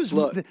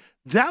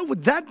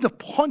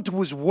punt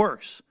was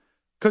worse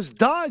because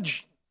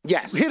Dodge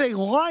hit a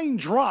line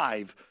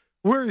drive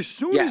where as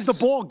soon as the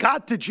ball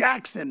got to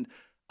Jackson,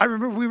 I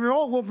remember we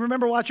all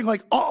remember watching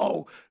like,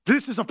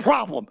 this is a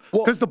problem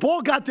because the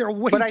ball got there way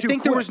too quick. But I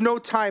think there was no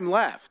time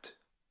left.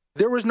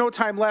 There was no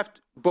time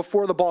left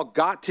before the ball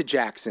got to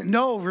Jackson.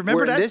 No,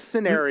 remember that? In this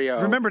scenario.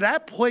 Remember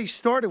that play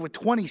started with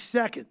 20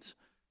 seconds.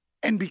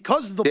 And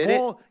because of the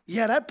ball,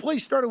 that play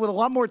started with a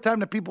lot more time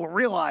than people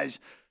realize.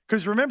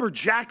 Because remember,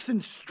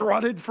 Jackson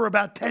strutted for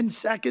about 10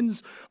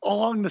 seconds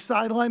along the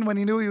sideline when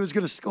he knew he was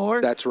going to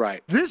score. That's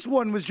right. This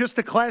one was just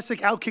a classic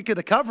outkick of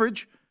the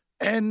coverage.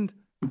 And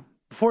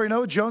before you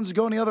know it, Jones is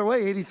going the other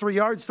way, 83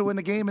 yards to win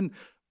the game. And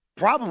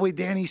probably,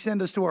 Danny,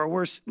 send us to our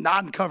worst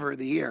non-cover of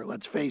the year,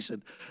 let's face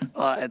it,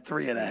 at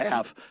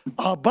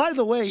 3.5. By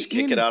the way,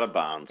 kick it out of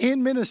bounds.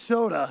 In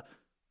Minnesota,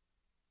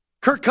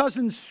 Kirk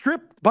Cousins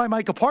stripped by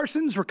Micah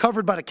Parsons,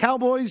 recovered by the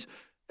Cowboys,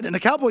 and then the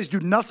Cowboys do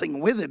nothing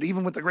with it,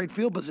 even with the great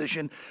field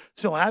position.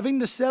 So having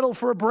to settle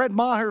for a Brett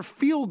Maher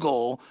field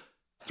goal,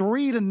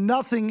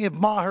 3-0 if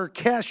Maher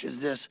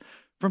cashes this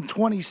from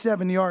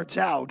 27 yards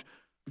out.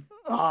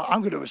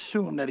 I'm going to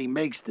assume that he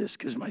makes this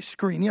because my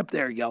screen. Yep,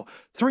 there you go.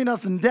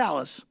 3-0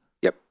 Dallas.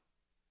 Yep.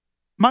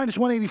 Minus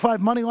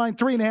 185 money line.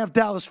 3.5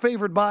 Dallas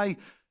favored by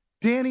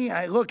Danny.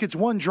 Look, it's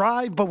one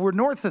drive, but we're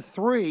north of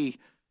 3.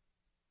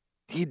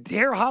 Do you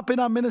dare hop in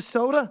on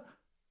Minnesota?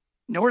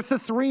 North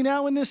of 3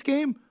 now in this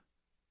game?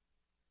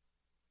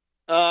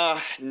 Nah,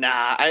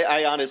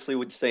 I honestly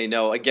would say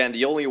no. Again,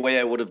 the only way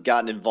I would have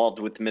gotten involved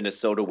with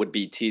Minnesota would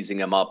be teasing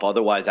them up.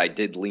 Otherwise, I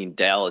did lean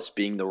Dallas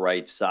being the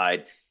right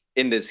side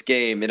in this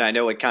game. And I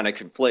know it kind of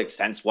conflicts,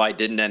 hence why I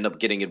didn't end up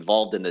getting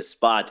involved in this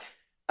spot.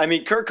 I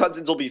mean, Kirk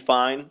Cousins will be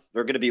fine.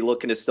 They're going to be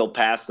looking to still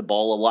pass the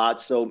ball a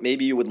lot. So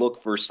maybe you would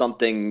look for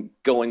something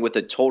going with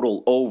a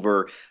total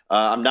over.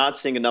 I'm not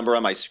seeing a number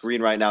on my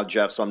screen right now,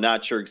 Jeff, so I'm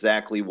not sure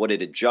exactly what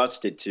it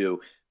adjusted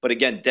to. But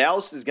again,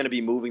 Dallas is going to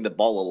be moving the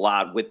ball a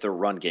lot with their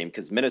run game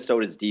because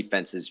Minnesota's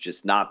defense is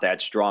just not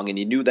that strong. And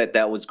you knew that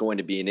that was going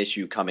to be an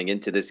issue coming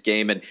into this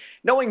game. And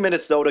knowing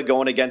Minnesota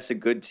going against a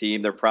good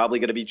team, they're probably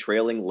going to be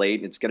trailing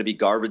late and it's going to be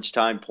garbage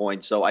time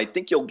points. So I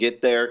think you'll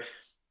get there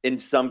in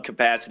some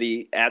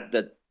capacity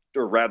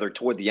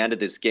toward the end of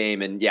this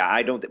game. And yeah,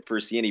 I don't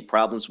foresee any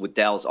problems with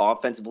Dallas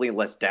offensively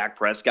unless Dak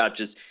Prescott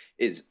just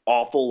is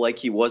awful like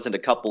he was in a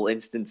couple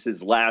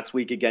instances last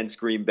week against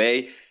Green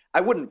Bay. I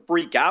wouldn't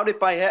freak out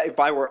if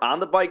I were on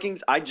the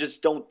Vikings. I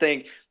just don't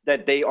think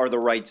that they are the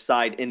right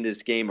side in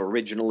this game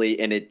originally,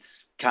 and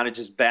it's kind of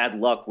just bad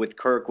luck with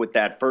Kirk with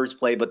that first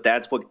play, but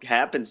that's what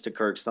happens to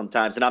Kirk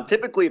sometimes. And I'm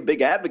typically a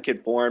big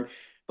advocate for him,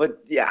 but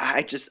yeah,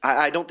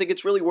 I don't think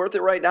it's really worth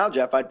it right now,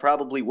 Jeff. I'd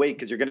probably wait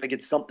because you're going to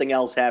get something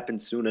else happen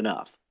soon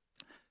enough.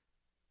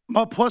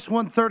 Plus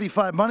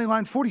 135 money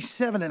line,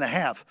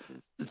 47.5.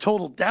 The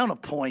total down a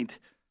point.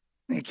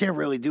 You can't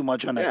really do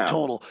much on that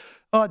total.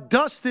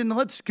 Dustin,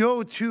 let's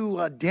go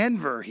to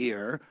Denver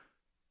here.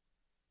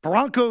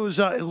 Broncos,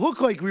 it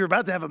looked like we were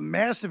about to have a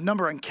massive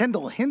number on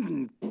Kendall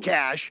Hinton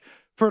cash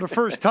for the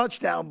first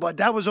touchdown, but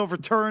that was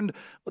overturned.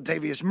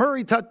 Latavius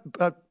Murray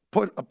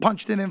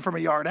punched it in from a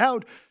yard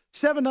out.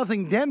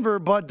 7-0 Denver,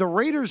 but the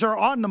Raiders are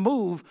on the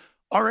move.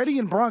 Already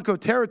in Bronco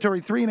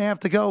territory, 3.5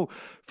 to go.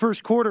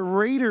 First quarter,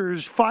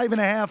 Raiders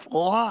 5.5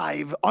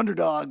 live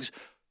underdogs.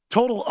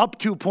 Total up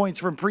 2 points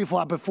from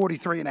pre-flop at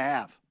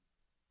 43.5.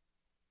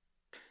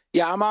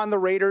 Yeah, I'm on the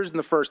Raiders in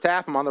the first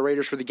half. I'm on the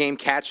Raiders for the game,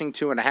 catching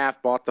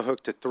 2.5, bought the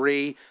hook to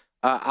 3.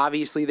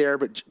 Obviously there,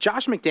 but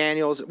Josh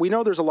McDaniels, we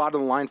know there's a lot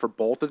on the line for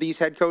both of these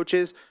head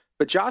coaches,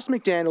 but Josh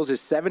McDaniels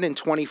is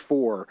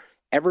 7-24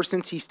 ever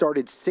since he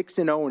started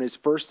 6-0 in his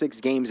first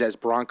 6 games as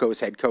Broncos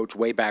head coach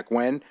way back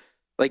when.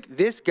 Like,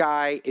 this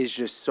guy is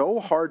just so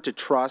hard to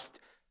trust.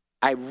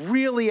 I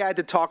really had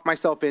to talk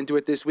myself into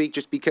it this week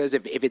just because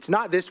if it's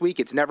not this week,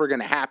 it's never going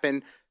to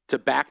happen to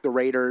back the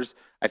Raiders.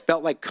 I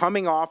felt like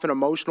coming off an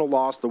emotional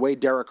loss, the way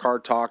Derek Carr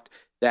talked,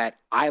 that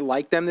I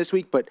like them this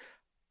week. But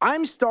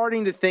I'm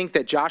starting to think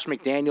that Josh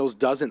McDaniels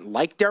doesn't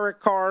like Derek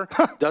Carr,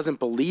 doesn't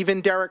believe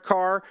in Derek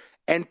Carr.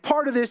 And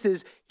part of this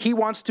is he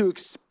wants to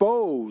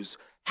expose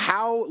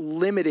how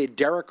limited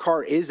Derek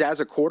Carr is as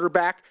a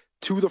quarterback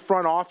to the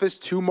front office,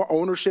 to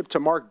ownership, to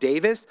Mark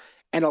Davis,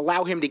 and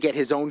allow him to get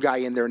his own guy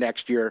in there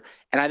next year.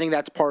 And I think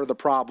that's part of the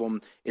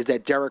problem, is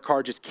that Derek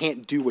Carr just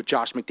can't do what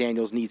Josh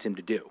McDaniels needs him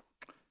to do.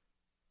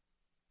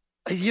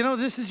 You know,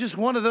 this is just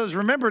one of those.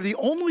 Remember, the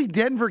only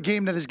Denver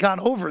game that has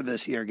gone over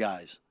this year,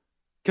 guys,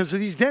 because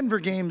of these Denver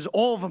games,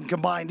 all of them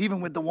combined,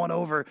 even with the one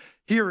over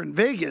here in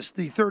Vegas,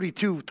 the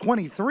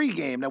 32-23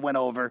 game that went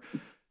over,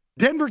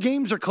 Denver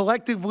games are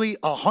collectively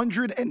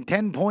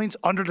 110 points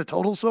under the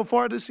total so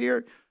far this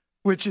year,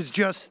 which is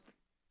just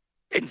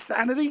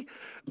insanity.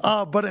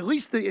 But at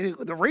least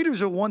the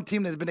Raiders are one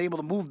team that's been able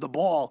to move the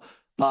ball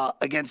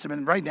against them.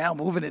 And right now,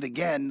 moving it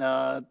again,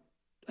 I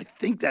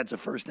think that's a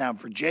first down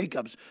for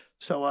Jacobs.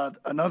 So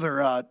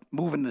another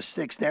moving the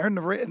sticks there.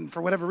 And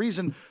for whatever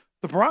reason,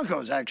 the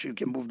Broncos actually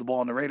can move the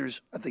ball on the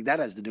Raiders. I think that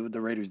has to do with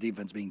the Raiders'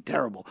 defense being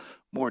terrible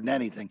more than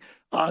anything.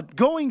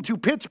 Going to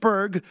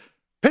Pittsburgh.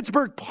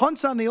 Pittsburgh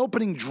punts on the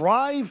opening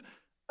drive.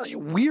 A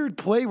weird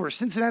play where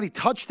Cincinnati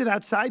touched it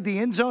outside the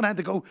end zone, had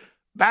to go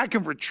back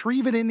and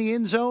retrieve it in the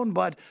end zone.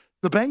 But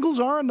the Bengals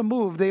are on the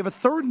move. They have a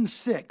 3rd and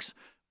 6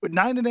 with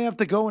 9.5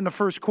 to go in the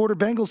first quarter.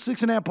 Bengals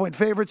 6.5-point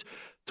favorites.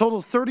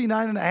 Total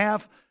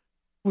 39.5.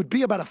 Would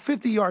be about a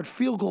 50-yard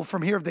field goal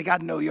from here if they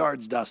got no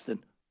yards, Dustin.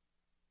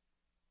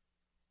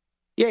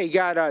 Yeah, you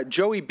got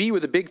Joey B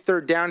with a big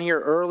 3rd down here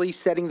early,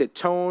 setting the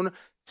tone.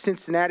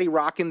 Cincinnati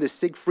rocking the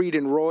Siegfried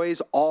and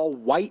Roy's all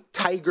white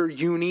Tiger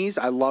unis.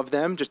 I love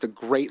them. Just a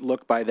great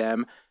look by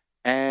them.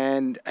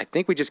 And I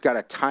think we just got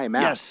a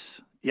timeout.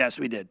 Yes,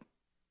 we did.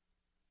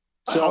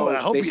 So I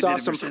hope they saw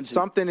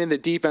something in the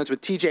defense with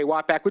T.J.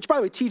 Watt back, which, by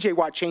the way, T.J.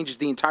 Watt changes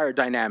the entire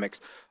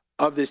dynamics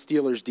of the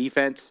Steelers'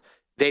 defense.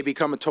 They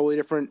become a totally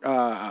different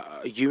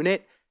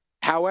unit.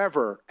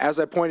 However, as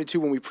I pointed to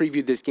when we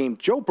previewed this game,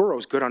 Joe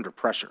Burrow's good under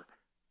pressure.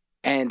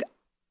 And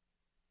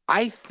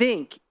I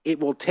think it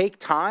will take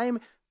time,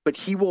 but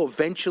he will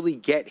eventually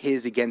get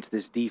his against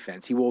this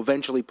defense. He will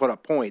eventually put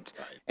up points.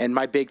 Right. And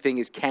my big thing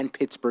is, can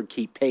Pittsburgh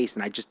keep pace?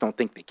 And I just don't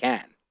think they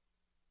can.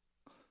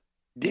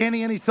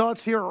 Danny, any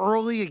thoughts here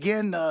early?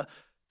 Again,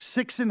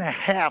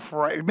 6.5,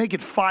 right? Make it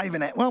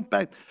 5.5. Well,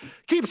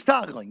 keeps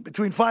toggling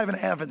between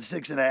 5.5 and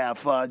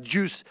 6.5.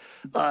 Juice,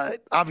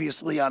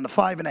 obviously, on the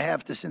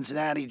 5.5 to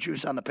Cincinnati.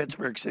 Juice on the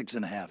Pittsburgh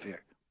 6.5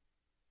 here.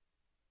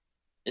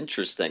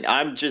 Interesting.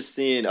 I'm just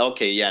seeing.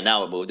 Okay, yeah,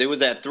 now it moved. It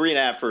was at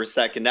 3.5 for a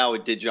second. Now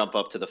it did jump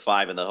up to the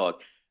 5 in the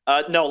hook.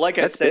 No, like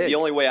I said, the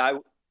only way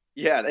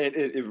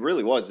it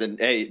really was. And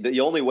hey,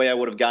 the only way I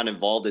would have gotten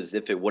involved is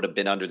if it would have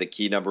been under the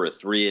key number of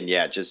 3. And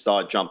yeah, just saw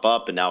it jump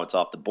up and now it's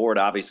off the board.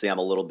 Obviously, I'm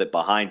a little bit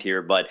behind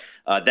here, but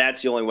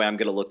that's the only way I'm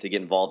going to look to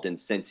get involved in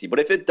Cincy. But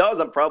if it does,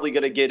 I'm probably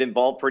going to get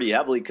involved pretty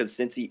heavily because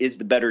Cincy is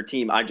the better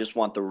team. I just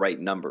want the right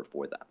number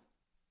for them.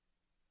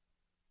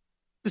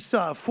 This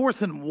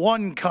 4th and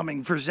 1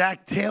 coming for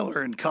Zach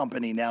Taylor and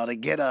company now. They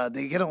get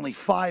only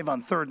 5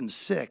 on 3rd and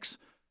 6.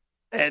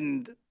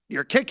 And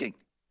you're kicking.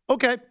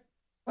 Okay.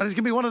 Well, it's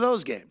going to be one of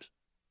those games.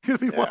 It's going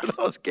to be one of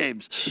those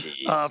games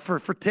for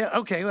Taylor.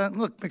 Okay, well,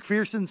 look,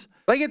 McPherson's.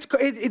 Like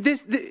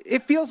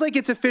it feels like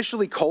it's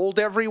officially cold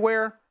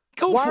everywhere.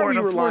 Why are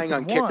you relying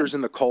on kickers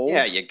in the cold?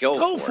 Yeah, you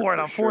go for it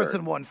on 4th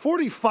and 1.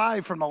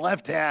 45 from the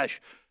left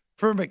hash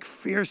for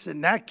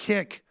McPherson. That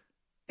kick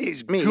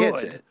is good.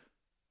 Hits it.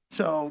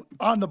 So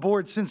on the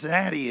board,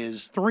 Cincinnati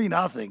is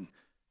 3-0.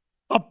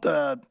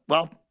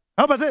 Well,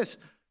 how about this?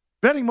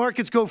 Betting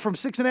markets go from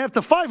 6.5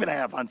 to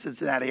 5.5 on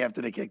Cincinnati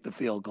after they kick the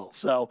field goal.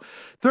 So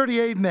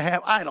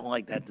 38.5. I don't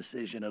like that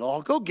decision at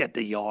all. Go get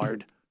the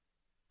yard.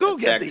 Go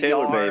get the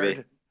Taylor, yard.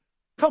 baby.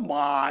 Come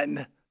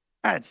on.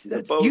 That's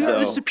you have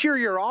the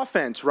superior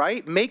offense,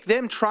 right? Make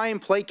them try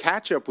and play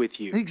catch up with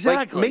you.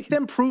 Exactly. Make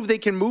them prove they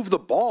can move the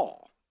ball.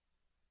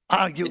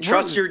 You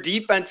trust your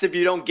defense if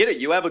you don't get it.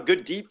 You have a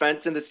good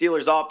defense, and the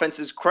Steelers' offense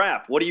is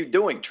crap. What are you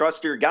doing?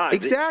 Trust your guys.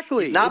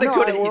 Exactly. He's not a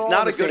good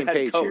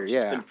head coach. Here,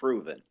 yeah. It's been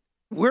proven.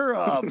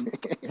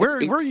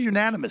 We're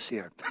unanimous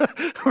here.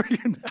 We're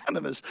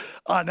unanimous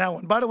on that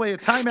one. By the way, a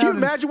timeout. Can you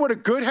imagine what a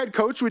good head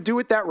coach would do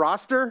with that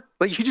roster?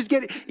 Like you just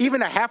get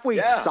even a halfway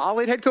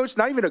solid head coach,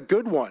 not even a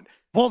good one.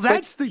 Well,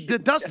 that's the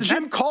Dustin.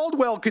 Jim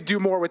Caldwell could do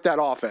more with that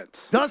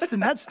offense. Dustin,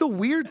 that's the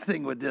weird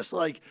thing with this.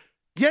 Like,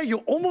 yeah, you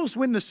almost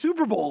win the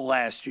Super Bowl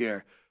last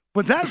year,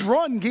 but that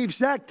run gave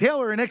Zach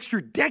Taylor an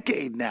extra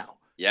decade now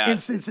in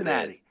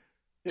Cincinnati.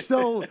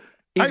 So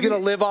he's going to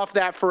live off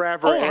that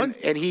forever,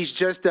 and he's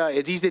just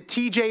he's the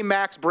TJ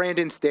Maxx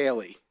Brandon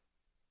Staley.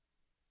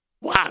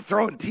 Wow,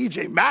 throwing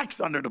TJ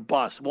Maxx under the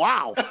bus.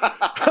 Wow.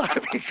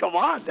 I mean, come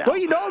on now. Well,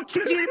 you go to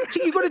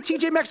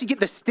TJ Maxx, you get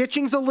the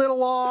stitchings a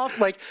little off.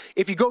 Like,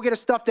 if you go get a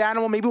stuffed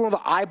animal, maybe one of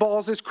the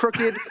eyeballs is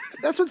crooked.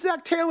 That's what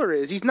Zach Taylor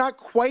is. He's not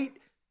quite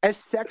as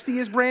sexy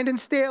as Brandon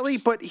Staley,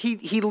 but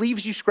he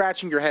leaves you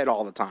scratching your head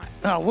all the time.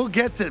 We'll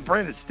get to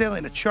Brandon Staley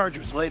and the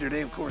Chargers later.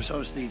 They, of course,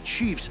 host the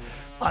Chiefs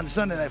on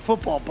Sunday Night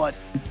Football. But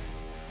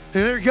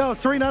there you go,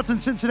 3-0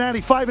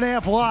 Cincinnati,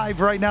 5.5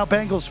 live right now.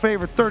 Bengals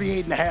favorite,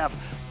 38.5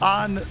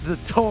 on the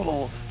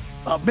total.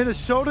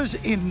 Minnesota's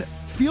in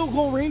field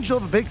goal range. They'll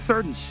have a big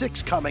 3rd and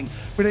 6 coming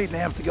with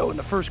 8.5 to go in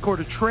the first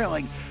quarter,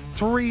 trailing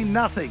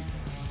 3-0.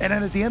 And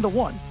then at the end of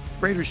 1,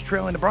 Raiders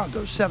trailing the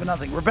Broncos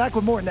 7-0. We're back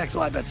with more next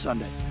Live Bet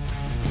Sunday.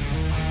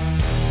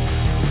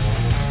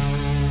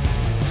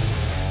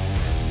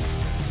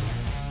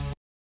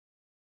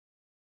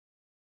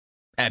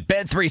 At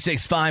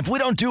Bet365, we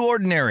don't do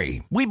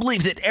ordinary. We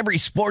believe that every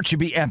sport should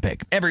be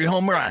epic. Every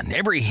home run,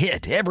 every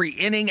hit, every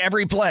inning,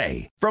 every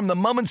play. From the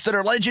moments that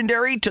are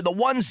legendary to the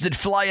ones that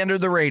fly under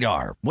the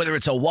radar. Whether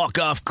it's a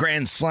walk-off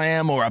grand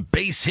slam or a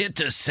base hit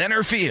to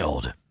center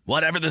field.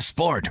 Whatever the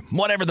sport,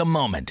 whatever the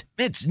moment.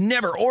 It's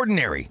never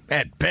ordinary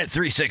at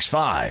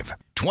Bet365.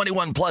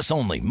 21 plus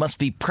only. Must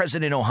be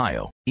present in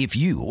Ohio. If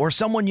you or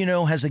someone you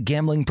know has a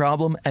gambling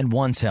problem and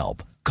wants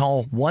help,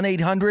 call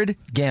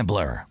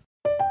 1-800-GAMBLER.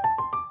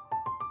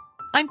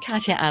 I'm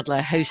Katya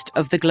Adler, host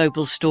of The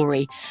Global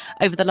Story.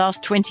 Over the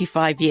last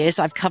 25 years,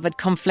 I've covered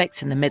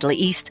conflicts in the Middle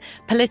East,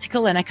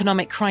 political and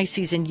economic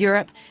crises in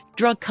Europe,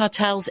 drug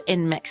cartels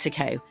in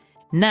Mexico.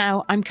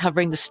 Now I'm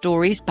covering the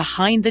stories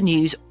behind the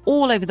news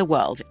all over the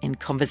world in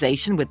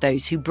conversation with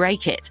those who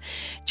break it.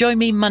 Join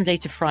me Monday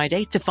to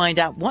Friday to find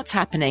out what's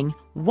happening,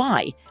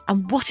 why,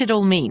 and what it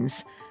all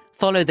means.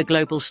 Follow The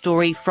Global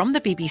Story from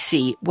the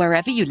BBC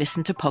wherever you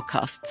listen to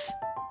podcasts.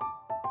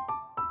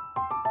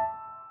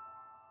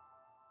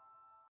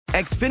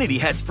 Xfinity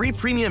has free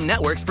premium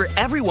networks for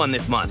everyone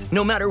this month,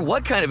 no matter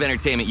what kind of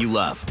entertainment you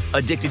love.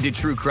 Addicted to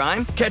true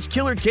crime? Catch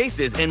killer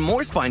cases and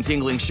more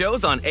spine-tingling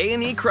shows on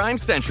A&E Crime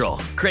Central.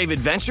 Crave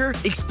adventure?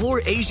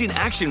 Explore Asian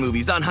action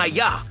movies on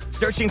Hi-YAH.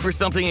 Searching for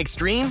something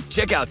extreme?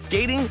 Check out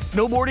skating,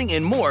 snowboarding,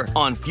 and more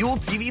on Fuel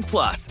TV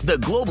Plus, the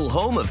global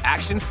home of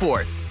action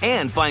sports.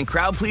 And find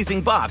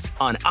crowd-pleasing bops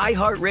on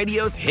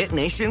iHeartRadio's Hit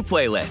Nation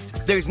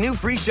playlist. There's new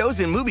free shows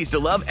and movies to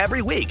love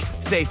every week.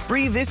 Say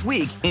free this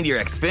week in your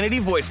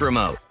Xfinity voice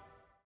remote.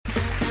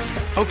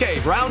 Okay,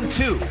 round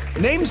 2.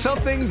 Name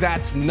something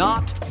that's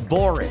not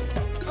boring.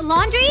 A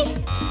laundry?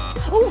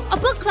 Ooh, a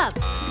book club.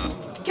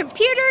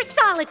 Computer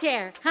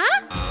solitaire,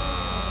 huh?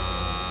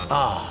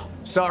 Ah,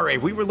 sorry,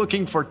 we were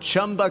looking for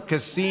Chumba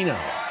Casino.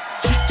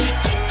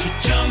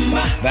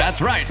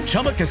 That's right.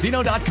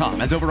 ChumbaCasino.com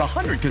has over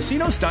 100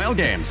 casino-style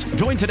games.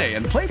 Join today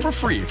and play for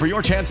free for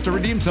your chance to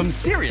redeem some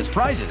serious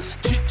prizes.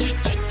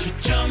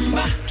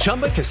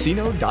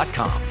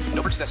 ChumbaCasino.com.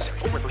 No purchase necessary.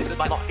 Void where prohibited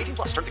by law. 18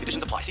 plus terms and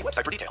conditions apply. See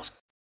website for details.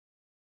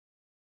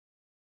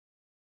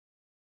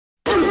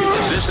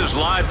 This is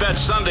Live Bet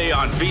Sunday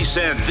on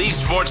VSiN, the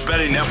Sports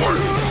Betting Network.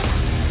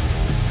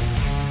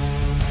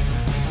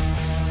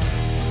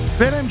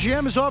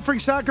 BetMGM is offering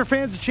soccer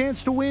fans a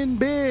chance to win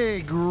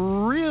big.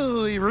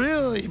 Really,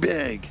 really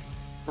big.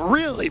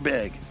 Really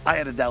big. I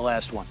added that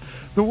last one.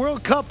 The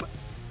World Cup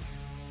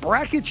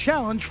Bracket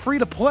Challenge, free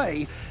to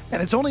play,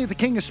 and it's only at the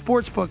King of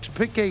Sportsbooks.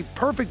 Pick a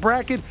perfect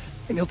bracket,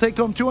 and you'll take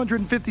home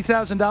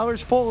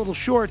 $250,000. Fall a little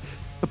short.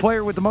 The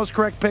player with the most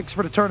correct picks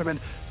for the tournament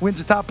wins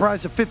a top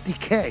prize of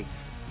 $50K.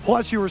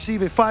 Plus, you'll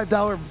receive a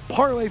 $5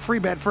 parlay free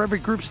bet for every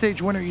group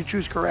stage winner you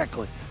choose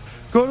correctly.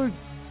 Go to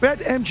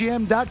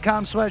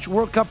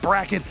BetMGM.com/World Cup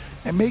Bracket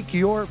and make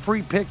your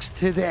free picks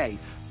today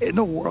in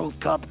the World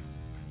Cup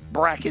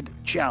Bracket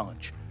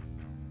Challenge.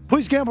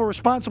 Please gamble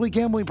responsibly.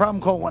 Gambling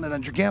problem, call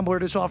 1-800-GAMBLER.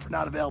 This offer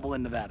not available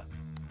in Nevada.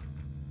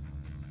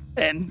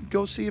 And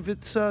go see if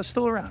it's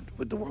still around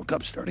with the World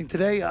Cup starting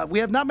today. We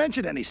have not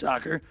mentioned any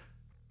soccer.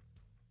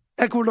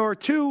 Ecuador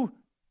 2,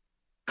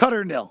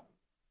 Qatar 0.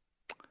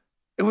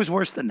 It was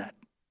worse than that.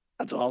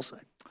 That's all I'll say.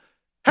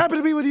 Happy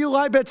to be with you,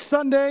 Live Bet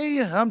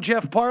Sunday. I'm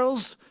Jeff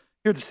Parles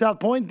here at the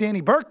South Point.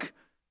 Danny Burke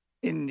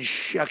in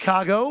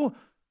Chicago.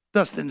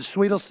 Dustin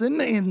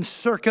Sweetelson in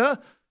Circa,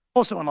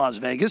 also in Las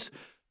Vegas.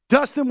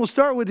 Dustin, we'll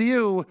start with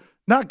you.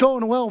 Not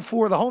going well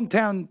for the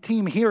hometown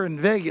team here in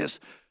Vegas.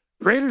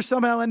 Raiders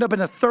somehow end up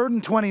in a 3rd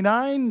and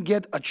 29,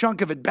 get a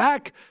chunk of it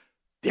back.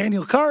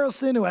 Daniel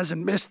Carlson, who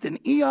hasn't missed in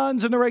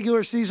eons in the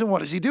regular season, what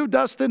does he do,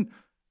 Dustin?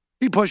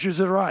 He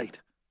pushes it right.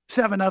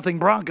 7-0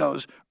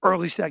 Broncos,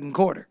 early second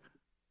quarter.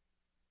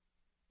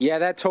 Yeah,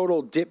 that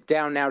total dipped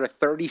down now to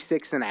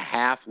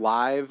 36.5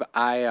 live.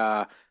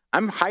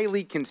 I'm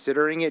highly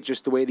considering it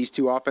just the way these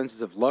two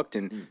offenses have looked.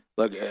 And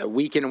look,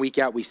 week in and week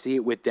out, we see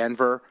it with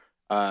Denver.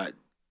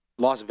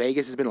 Las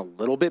Vegas has been a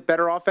little bit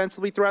better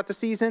offensively throughout the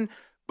season,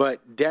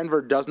 but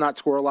Denver does not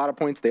score a lot of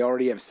points. They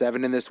already have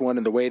 7 in this one.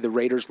 And the way the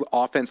Raiders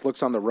offense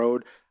looks on the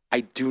road,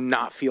 I do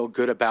not feel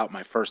good about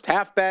my first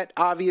half bet,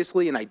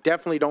 obviously, and I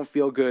definitely don't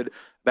feel good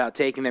about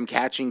taking them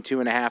catching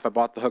 2.5. I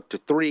bought the hook to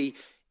 3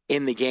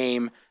 in the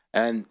game,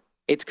 and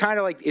it's kind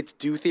of like it's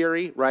due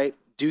theory, right?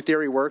 Due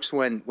theory works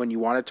when you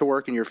want it to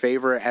work in your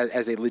favor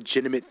as a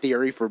legitimate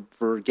theory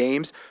for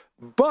games.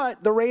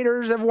 But the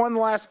Raiders have won the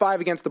last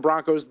 5 against the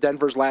Broncos.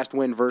 Denver's last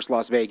win versus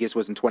Las Vegas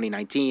was in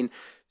 2019.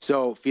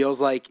 So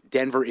feels like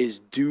Denver is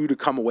due to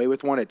come away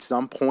with one at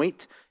some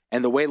point.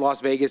 And the way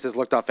Las Vegas has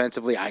looked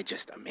offensively,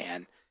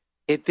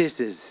 this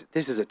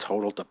is a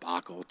total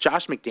debacle.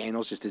 Josh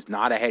McDaniels just is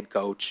not a head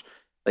coach.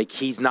 Like,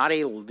 he's not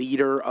a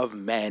leader of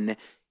men.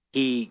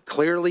 He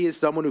clearly is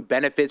someone who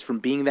benefits from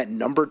being that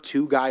number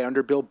 2 guy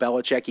under Bill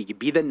Belichick. He can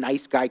be the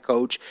nice guy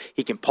coach.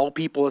 He can pull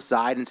people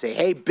aside and say,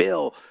 hey,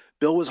 Bill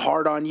was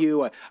hard on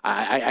you.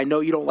 I know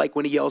you don't like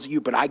when he yells at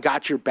you, but I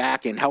got your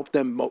back, and help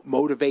them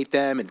motivate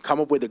them and come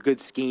up with a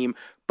good scheme.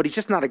 But he's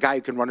just not a guy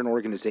who can run an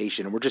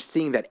organization. And we're just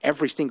seeing that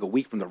every single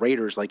week from the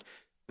Raiders. Like,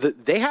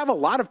 they have a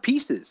lot of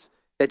pieces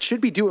that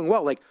should be doing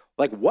well. Like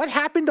what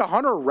happened to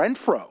Hunter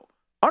Renfrow?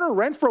 Hunter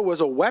Renfrow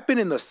was a weapon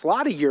in the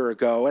slot a year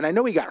ago, and I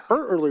know he got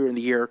hurt earlier in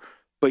the year,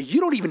 but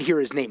you don't even hear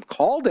his name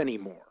called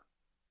anymore.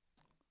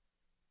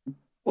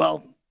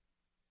 Well,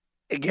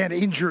 again,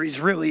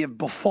 injuries really have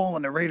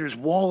befallen the Raiders.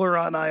 Waller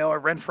on IR.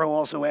 Renfrow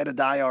also added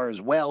to IR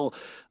as well.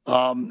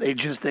 They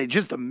just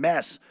a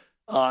mess.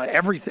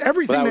 Everything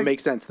that would make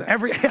sense then.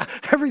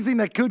 Everything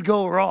that could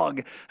go wrong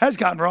has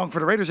gone wrong for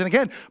the Raiders. And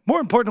again, more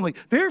importantly,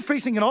 they're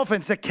facing an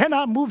offense that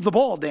cannot move the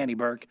ball, Danny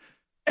Burke.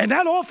 And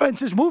that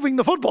offense is moving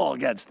the football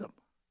against them.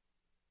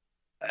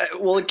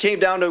 Well, it came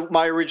down to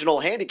my original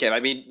handicap.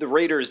 I mean, the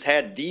Raiders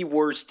had the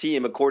worst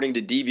team according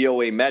to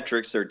DVOA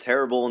metrics. They're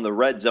terrible in the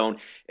red zone,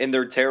 and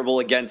they're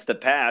terrible against the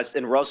pass.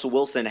 And Russell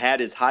Wilson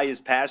had his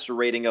highest passer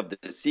rating of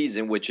the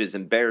season, which is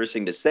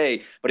embarrassing to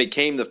say, but it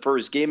came the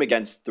first game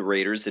against the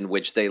Raiders in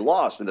which they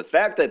lost. And the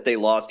fact that they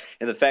lost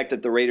and the fact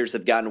that the Raiders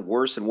have gotten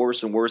worse and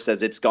worse and worse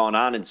as it's gone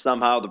on, and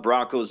somehow the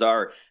Broncos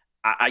are,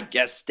 I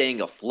guess,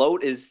 staying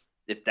afloat, is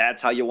if that's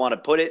how you want to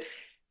put it.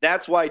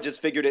 That's why I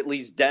just figured at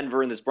least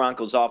Denver and this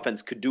Broncos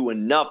offense could do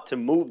enough to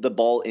move the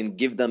ball and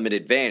give them an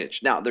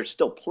advantage. Now, there's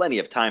still plenty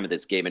of time in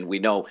this game, and we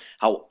know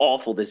how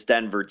awful this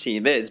Denver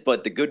team is.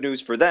 But the good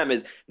news for them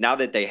is now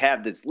that they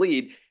have this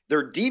lead,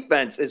 their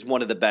defense is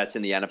one of the best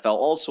in the NFL.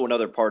 Also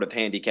another part of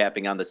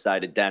handicapping on the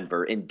side of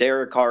Denver. And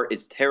Derek Carr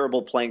is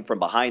terrible playing from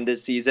behind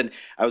this season.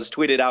 I was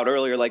tweeted out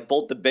earlier, like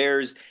both the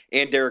Bears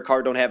and Derek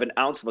Carr don't have an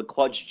ounce of a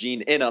clutch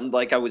gene in them.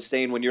 Like I was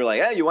saying when you're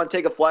like, hey, you want to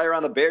take a flyer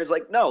on the Bears?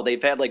 Like, no,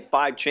 they've had like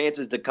 5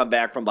 chances to come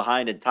back from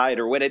behind and tie it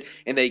or win it,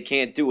 and they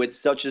can't do it.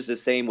 Such is the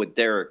same with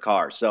Derek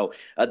Carr. So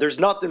there's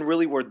nothing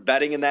really worth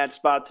betting in that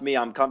spot to me.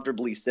 I'm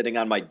comfortably sitting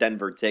on my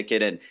Denver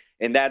ticket, and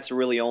And that's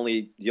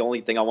really the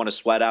only thing I want to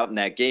sweat out in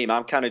that game.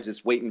 I'm kind of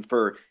just waiting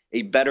for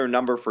a better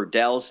number for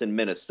Dallas and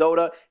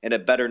Minnesota and a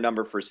better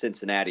number for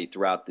Cincinnati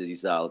throughout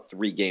these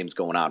 3 games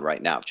going on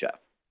right now, Jeff.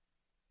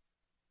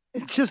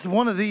 It's just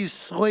one of these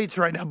slates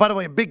right now. By the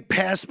way, a big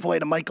pass play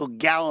to Michael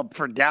Gallup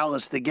for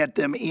Dallas to get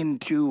them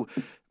into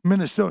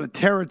Minnesota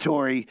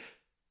territory.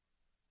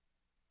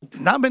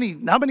 Not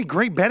many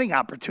great betting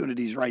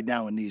opportunities right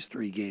now in these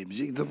 3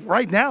 games.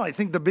 Right now, I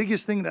think the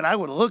biggest thing that I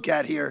would look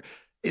at here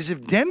is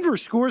if Denver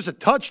scores a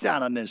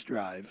touchdown on this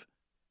drive,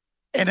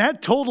 and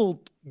that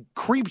total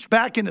creeps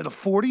back into the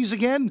 40s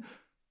again,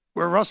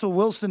 where Russell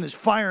Wilson is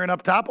firing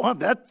up top. Oh,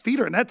 that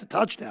feeder, and that's a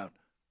touchdown.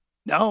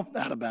 No,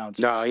 out of bounds.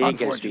 No, he didn't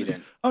get his feet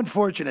in.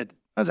 Unfortunate.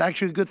 That was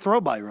actually a good throw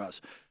by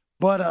Russ.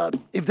 But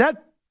if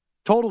that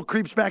total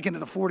creeps back into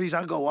the 40s,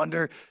 I'll go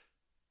under.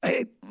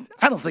 I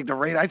don't think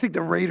I think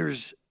the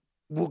Raiders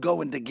will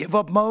go into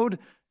give-up mode,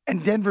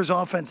 and Denver's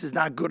offense is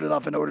not good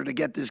enough in order to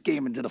get this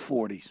game into the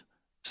 40s.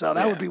 So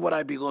that would be what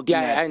I'd be looking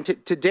at. Yeah,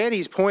 and to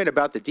Danny's point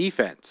about the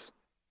defense,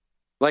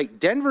 like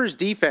Denver's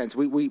defense,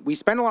 we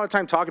spend a lot of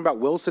time talking about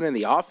Wilson and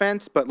the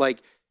offense, but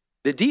like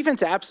the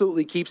defense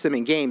absolutely keeps them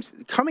in games.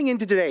 Coming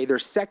into today, they're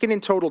second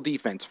in total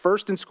defense,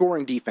 first in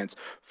scoring defense,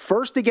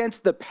 first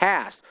against the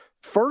pass,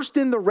 first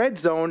in the red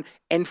zone,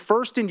 and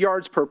first in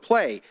yards per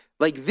play.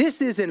 Like,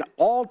 this is an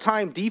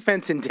all-time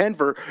defense in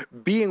Denver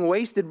being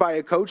wasted by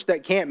a coach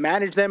that can't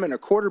manage them and a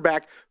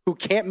quarterback who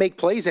can't make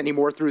plays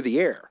anymore through the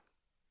air.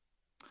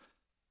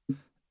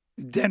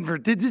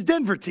 This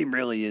Denver team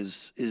really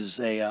is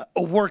a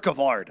work of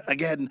art.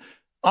 Again,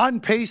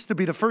 on pace to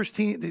be the first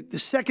team, the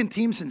second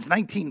team since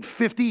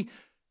 1950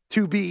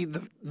 to be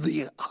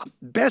the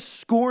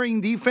best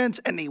scoring defense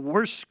and the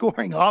worst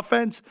scoring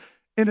offense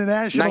in the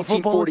National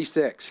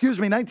 1946. Excuse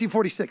me,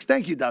 1946.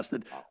 Thank you,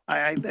 Dustin.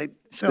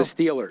 So the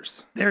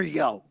Steelers. There you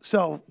go.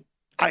 So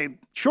I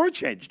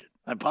shortchanged it.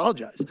 I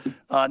apologize.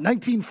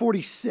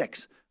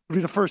 1946 would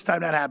be the first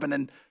time that happened.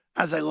 And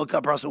as I look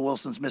up, Russell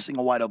Wilson's missing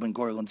a wide open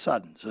Cortland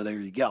Sutton. So there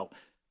you go.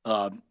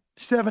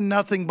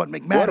 7-0, but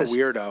McManus. What a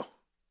weirdo.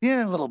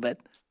 Yeah, a little bit.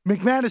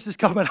 McManus is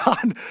coming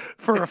on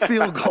for a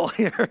field goal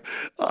here.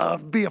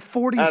 Be a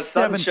 47.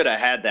 Sutton should have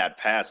had that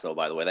pass, though,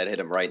 by the way. That hit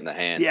him right in the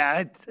hand.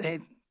 Yeah,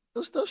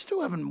 those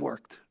two haven't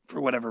worked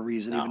for whatever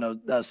reason, even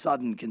though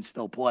Sutton can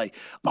still play.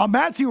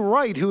 Matthew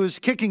Wright, who is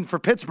kicking for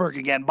Pittsburgh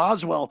again.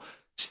 Boswell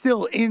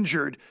still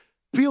injured.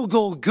 Field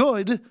goal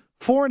good.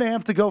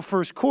 4.5 to go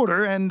first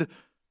quarter. And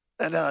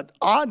an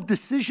odd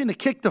decision to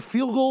kick the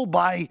field goal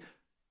by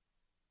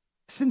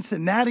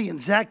Cincinnati and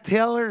Zach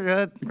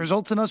Taylor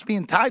results in us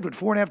being tied with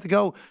 4.5 to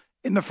go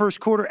in the first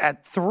quarter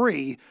at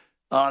 3.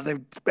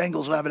 The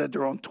Bengals will have it at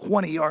their own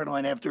 20-yard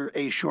line after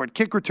a short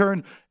kick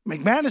return.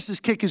 McManus's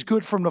kick is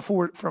good from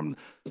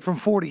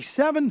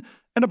 47,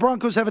 and the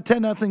Broncos have a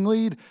 10-0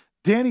 lead.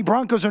 Danny,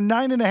 Broncos are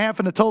 9.5,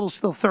 and the total's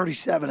still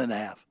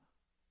 37.5.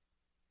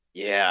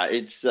 Yeah,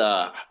 it's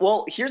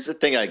well, here's the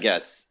thing, I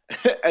guess.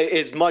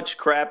 As much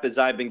crap as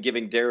I've been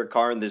giving Derek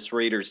Carr and this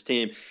Raiders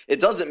team, it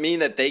doesn't mean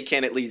that they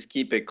can't at least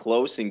keep it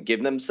close and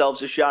give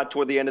themselves a shot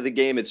toward the end of the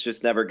game. It's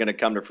just never going to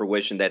come to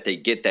fruition that they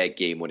get that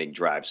game-winning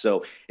drive.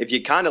 So if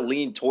you kind of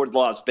lean toward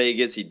Las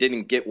Vegas, you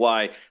didn't get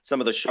why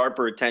some of the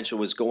sharper attention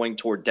was going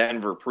toward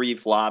Denver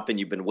pre-flop, and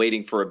you've been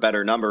waiting for a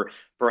better number.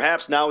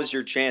 Perhaps now is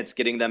your chance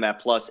getting them at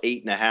plus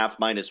 8.5,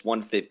 minus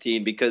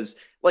 115, because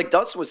like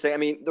Dustin was saying, I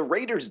mean, the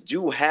Raiders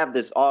do have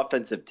this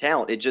offensive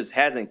talent. It just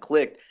hasn't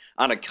clicked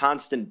on a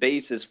constant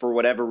basis for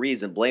whatever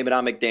reason. Blame it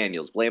on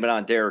McDaniels. Blame it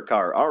on Derek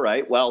Carr. All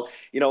right, well,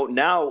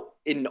 now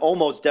in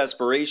almost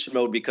desperation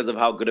mode because of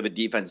how good of a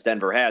defense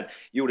Denver has,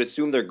 you would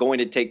assume they're going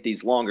to take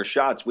these longer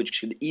shots, which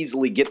should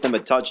easily get them a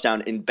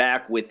touchdown and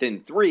back within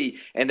 3,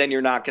 and then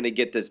you're not going to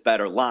get this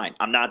better line.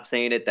 I'm not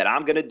saying that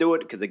I'm going to do it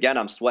because, again,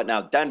 I'm sweating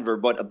out Denver,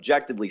 but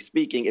objectively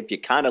speaking, if you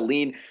kind of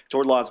lean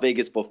toward Las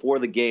Vegas before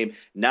the game,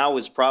 now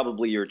is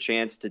probably your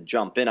chance to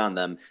jump in on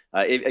them.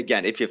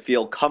 If you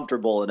feel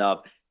comfortable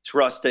enough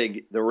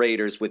trusting the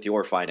Raiders with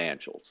your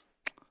financials.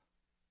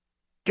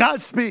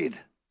 Godspeed.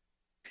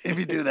 If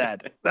you do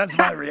that, that's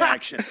my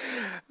reaction.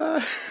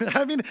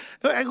 I mean,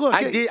 look,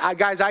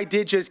 I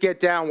did just get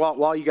down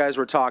while you guys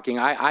were talking.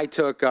 I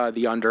took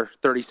the under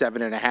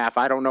 37.5.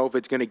 I don't know if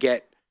it's going to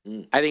get.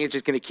 I think it's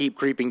just going to keep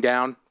creeping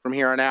down from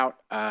here on out.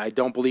 I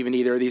don't believe in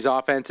either of these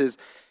offenses,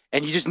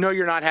 and you just know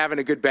you're not having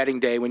a good betting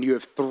day when you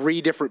have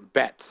 3 different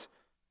bets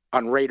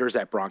on Raiders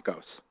at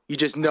Broncos. You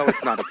just know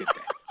it's not a good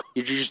day.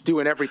 You're just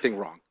doing everything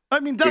wrong. I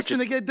mean, Dustin,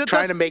 again,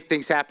 trying to make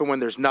things happen when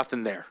there's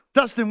nothing there.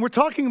 Dustin, we're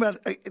talking about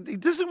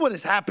this is what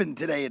has happened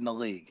today in the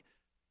league.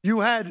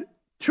 You had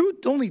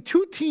only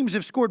 2 teams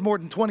have scored more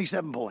than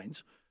 27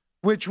 points,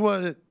 which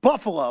was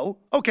Buffalo.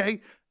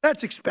 Okay,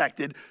 that's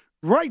expected.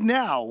 Right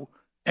now,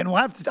 and I'll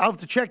have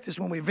to check this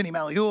when we have Vinny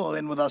Magliulo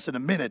in with us in a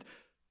minute.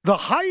 The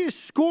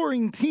highest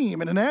scoring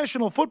team in the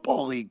National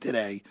Football League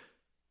today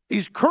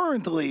is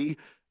currently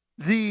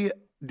the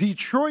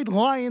Detroit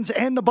Lions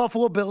and the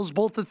Buffalo Bills,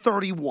 both at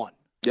 31.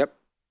 Yep.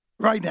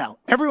 Right now.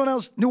 Everyone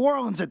else, New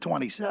Orleans at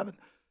 27.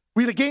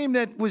 We had a game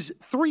that was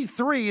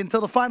 3-3 until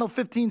the final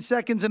 15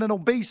 seconds, and then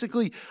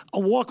basically a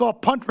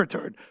walk-off punt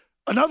return.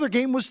 Another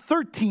game was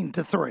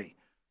 13-3.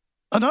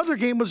 Another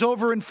game was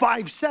over in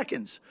 5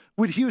 seconds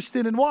with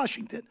Houston and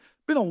Washington.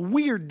 Been a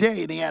weird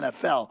day in the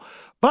NFL.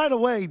 By the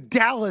way,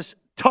 Dallas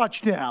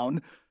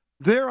touchdown.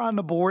 They're on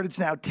the board. It's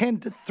now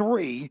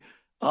 10-3.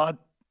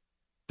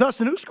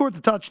 Dustin, who scored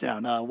the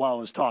touchdown while I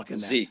was talking?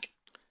 Zeke.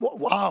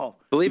 Wow.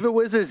 I believe it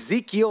was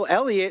Ezekiel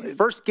Elliott.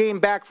 First game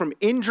back from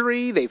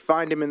injury. They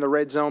find him in the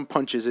red zone,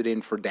 punches it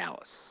in for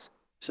Dallas.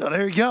 So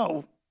there you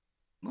go.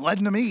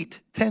 Letting them eat.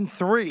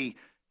 10-3.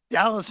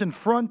 Dallas in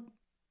front.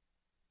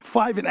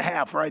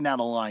 5.5 right now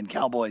the line.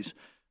 Cowboys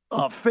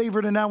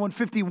favored in that one.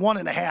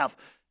 51.5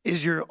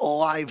 is your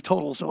live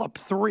total. So up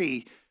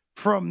 3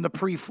 from the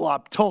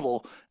pre-flop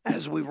total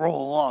as we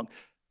roll along.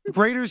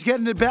 Raiders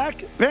getting it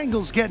back.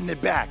 Bengals getting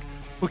it back.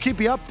 We'll keep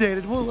you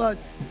updated. We'll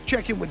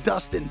check in with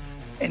Dustin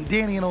and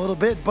Danny in a little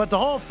bit. But the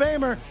Hall of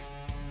Famer,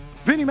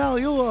 Vinny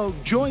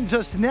Magliulo, joins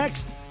us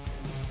next.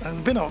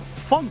 It's been a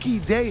funky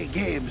day of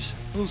games.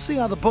 We'll see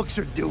how the books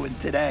are doing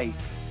today.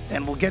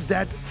 And we'll get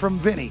that from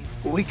Vinny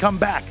when we come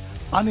back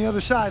on the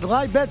other side.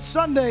 Live Bet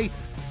Sunday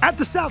at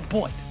the South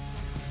Point.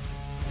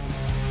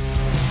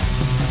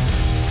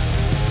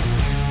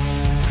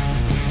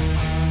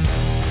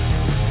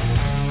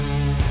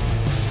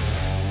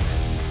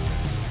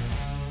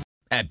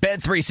 At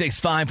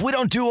Bet365, we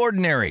don't do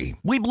ordinary.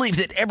 We believe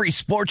that every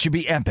sport should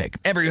be epic.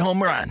 Every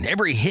home run,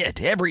 every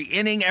hit, every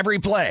inning, every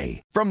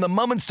play. From the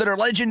moments that are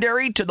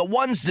legendary to the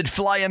ones that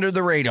fly under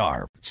the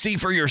radar. See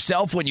for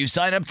yourself when you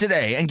sign up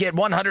today and get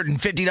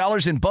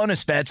 $150 in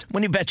bonus bets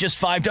when you bet just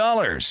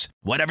 $5.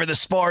 Whatever the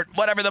sport,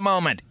 whatever the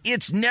moment,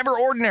 it's never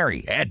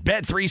ordinary at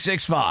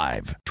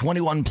Bet365.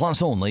 21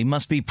 plus only.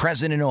 Must be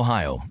present in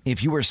Ohio.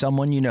 If you or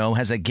someone you know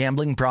has a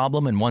gambling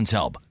problem and wants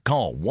help,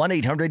 call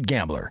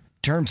 1-800-GAMBLER.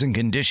 Terms and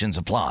conditions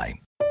apply.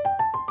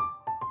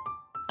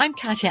 I'm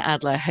Katya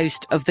Adler,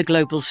 host of The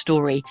Global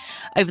Story.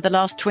 Over the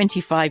last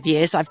 25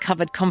 years, I've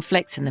covered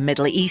conflicts in the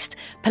Middle East,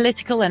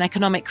 political and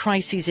economic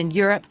crises in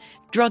Europe,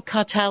 drug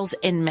cartels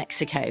in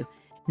Mexico.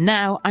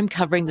 Now I'm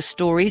covering the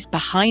stories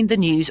behind the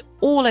news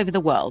all over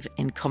the world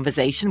in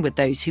conversation with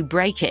those who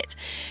break it.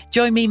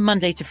 Join me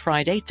Monday to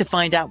Friday to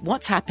find out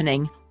what's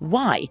happening,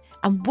 why,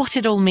 and what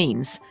it all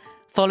means.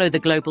 Follow The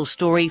Global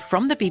Story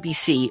from the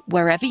BBC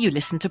wherever you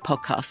listen to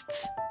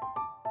podcasts.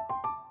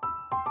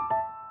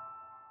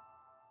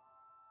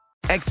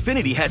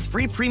 Xfinity has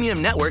free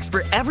premium networks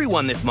for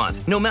everyone this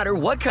month, no matter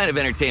what kind of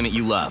entertainment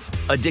you love.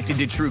 Addicted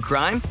to true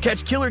crime?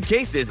 Catch killer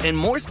cases and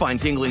more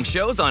spine-tingling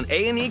shows on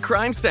A&E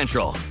Crime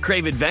Central.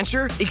 Crave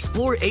adventure?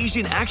 Explore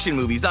Asian action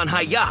movies on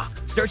Hi-Ya.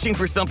 Searching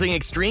for something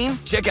extreme?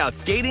 Check out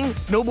skating,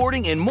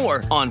 snowboarding, and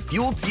more on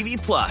Fuel TV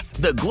Plus,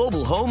 the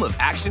global home of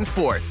action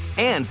sports.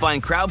 And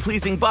find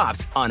crowd-pleasing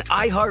bops on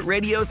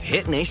iHeartRadio's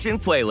Hit Nation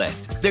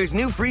playlist. There's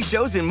new free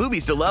shows and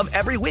movies to love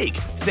every week.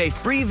 Say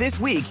free this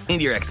week in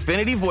your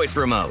Xfinity voice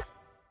remote.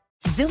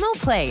 Xumo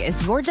Play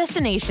is your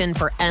destination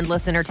for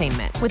endless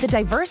entertainment. With a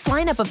diverse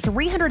lineup of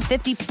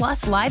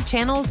 350-plus live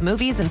channels,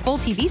 movies, and full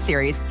TV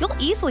series, you'll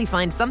easily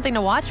find something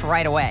to watch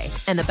right away.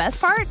 And the best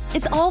part?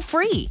 It's all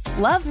free.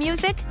 Love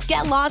music?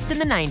 Get lost in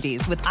the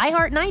 90s with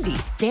iHeart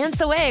 90s,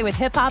 dance away with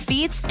hip-hop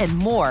beats, and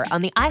more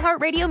on the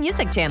iHeartRadio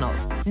music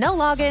channels. No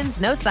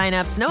logins, no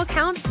signups, no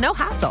accounts, no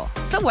hassle.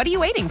 So what are you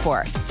waiting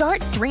for?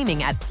 Start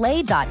streaming at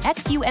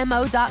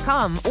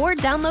play.xumo.com or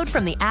download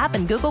from the app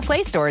and Google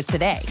Play stores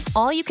today.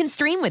 All you can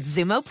stream with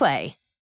Xumo Play.